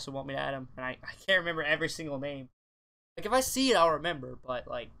people that also want me to add them, and I can't remember every single name. Like, if I see it, I'll remember, but,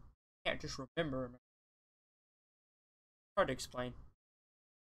 like, I can't just remember. Hard to explain.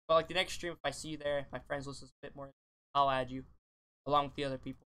 But, like, the next stream, if I see you there, my friends list is a bit more, I'll add you, along with the other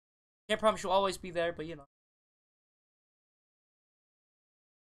people. Can't promise you'll always be there, but, you know.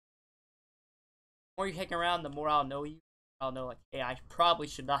 The more you hang around, the more I'll know you. I'll know, like, hey, I probably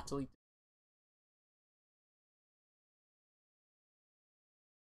should not delete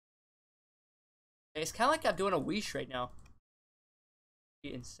this. It's kind of like I'm doing a Wish right now.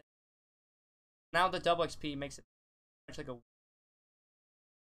 It's insane. Now the double XP makes it much like a,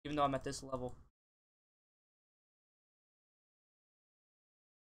 even though I'm at this level.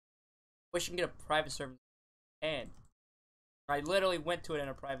 Wish you can get a private server. And I literally went to it in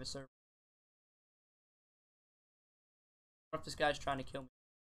a private server. What if this guy's trying to kill me?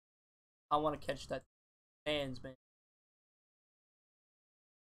 I want to catch that fans, man.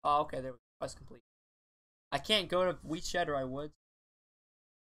 Oh, okay, there we go. Quest complete. I can't go to WeChat or I would.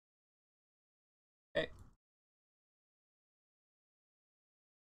 Okay.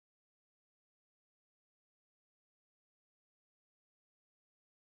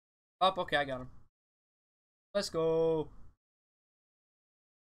 Oh, okay, I got him. Let's go.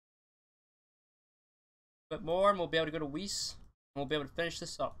 A bit more, and we'll be able to go to Weiss. And we'll be able to finish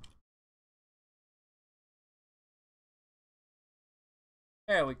this up.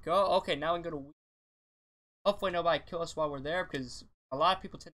 There we go. Okay, now we can go to Weiss. Hopefully nobody kill us while we're there, because a lot of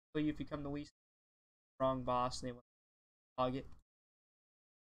people tend to kill you if you come to Weiss. Wrong boss, and they want to hog it.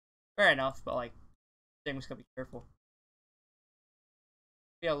 Fair enough, but like, thing was gonna be careful.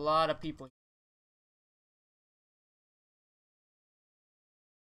 Be a lot of people.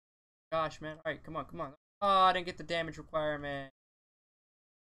 Gosh, man. Alright, come on, come on. Oh, I didn't get the damage requirement.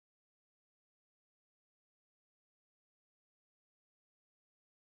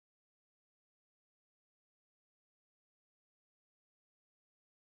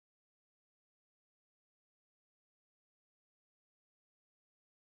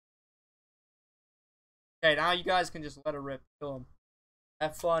 Okay, now you guys can just let it rip. Kill him.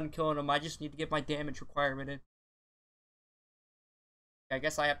 Have fun killing him. I just need to get my damage requirement in. Okay, I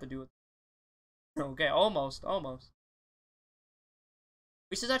guess I have to do it. Okay, almost, almost.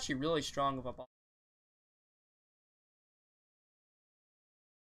 This is actually really strong of a boss.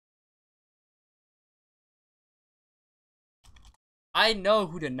 I know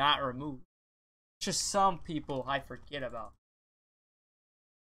who to not remove. Just some people I forget about.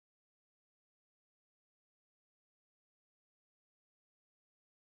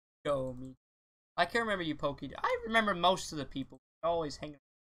 Go me. I can't remember you, Pokey. I remember most of the people. Always hanging.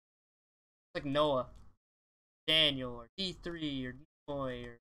 Like Noah, Daniel, or D3, or Boy,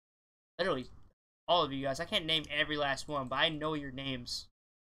 or literally all of you guys. I can't name every last one, but I know your names.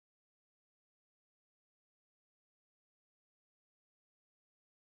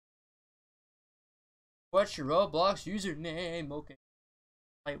 What's your Roblox username? Okay.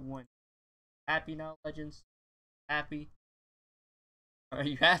 Light 1. Happy now, Legends? Happy? Are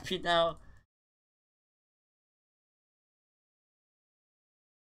you happy now?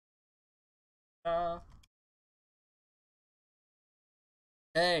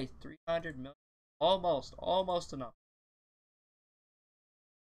 Hey, 300 million. Almost enough.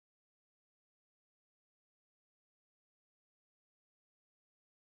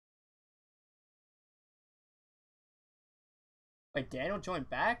 Wait, Daniel joined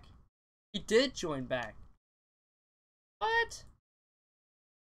back? He did join back. What?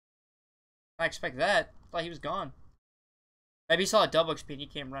 I expect that. I thought he was gone. Maybe he saw a double XP and he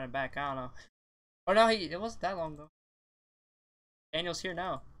came running back. I don't know. Oh no, it wasn't that long ago. Daniel's here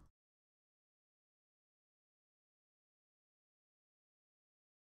now.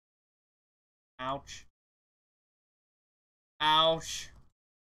 Ouch. Ouch.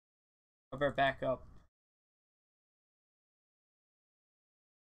 I better back up.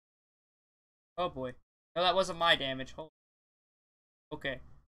 Oh boy. No, that wasn't my damage. Hold. Okay.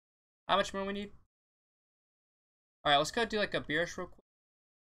 How much more we need? Alright, let's go do like a beerish real quick.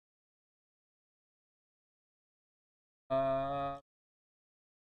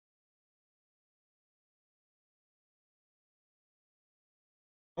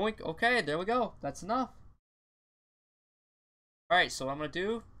 Okay, there we go. That's enough. Alright, so what I'm gonna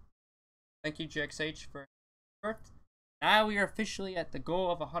do. Thank you, GXH, for birth. Now we are officially at the goal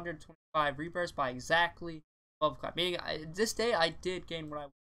of 125 rebirths by exactly 12 o'clock. Meaning, this day I did gain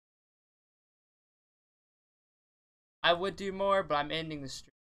what I would do more, but I'm ending the stream.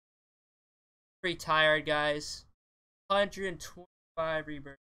 Pretty tired, guys. 125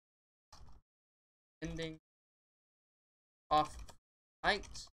 rebirths. Ending off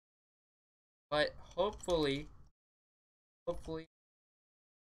night. But hopefully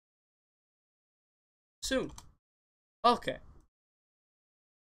soon. Okay.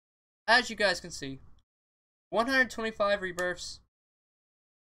 As you guys can see, 125 rebirths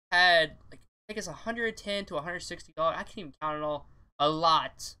had, like, I think it's 110 to 160 dollars. I can't even count it all. A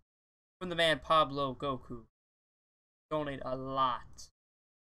lot from the man Pablo Goku. Donate a lot.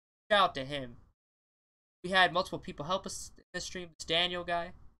 Shout out to him. We had multiple people help us in this stream. This Daniel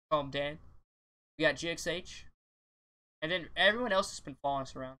guy, call him Dan. We got GXH, and then everyone else has been following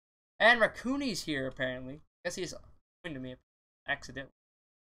us around. And Raccooni's here apparently. I guess he's joined me accidentally.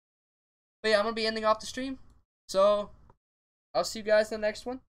 But yeah, I'm gonna be ending off the stream. So I'll see you guys in the next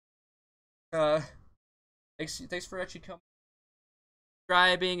one. Thanks for actually coming,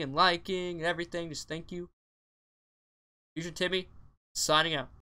 subscribing and liking and everything. Just thank you. Future Timmy, signing out.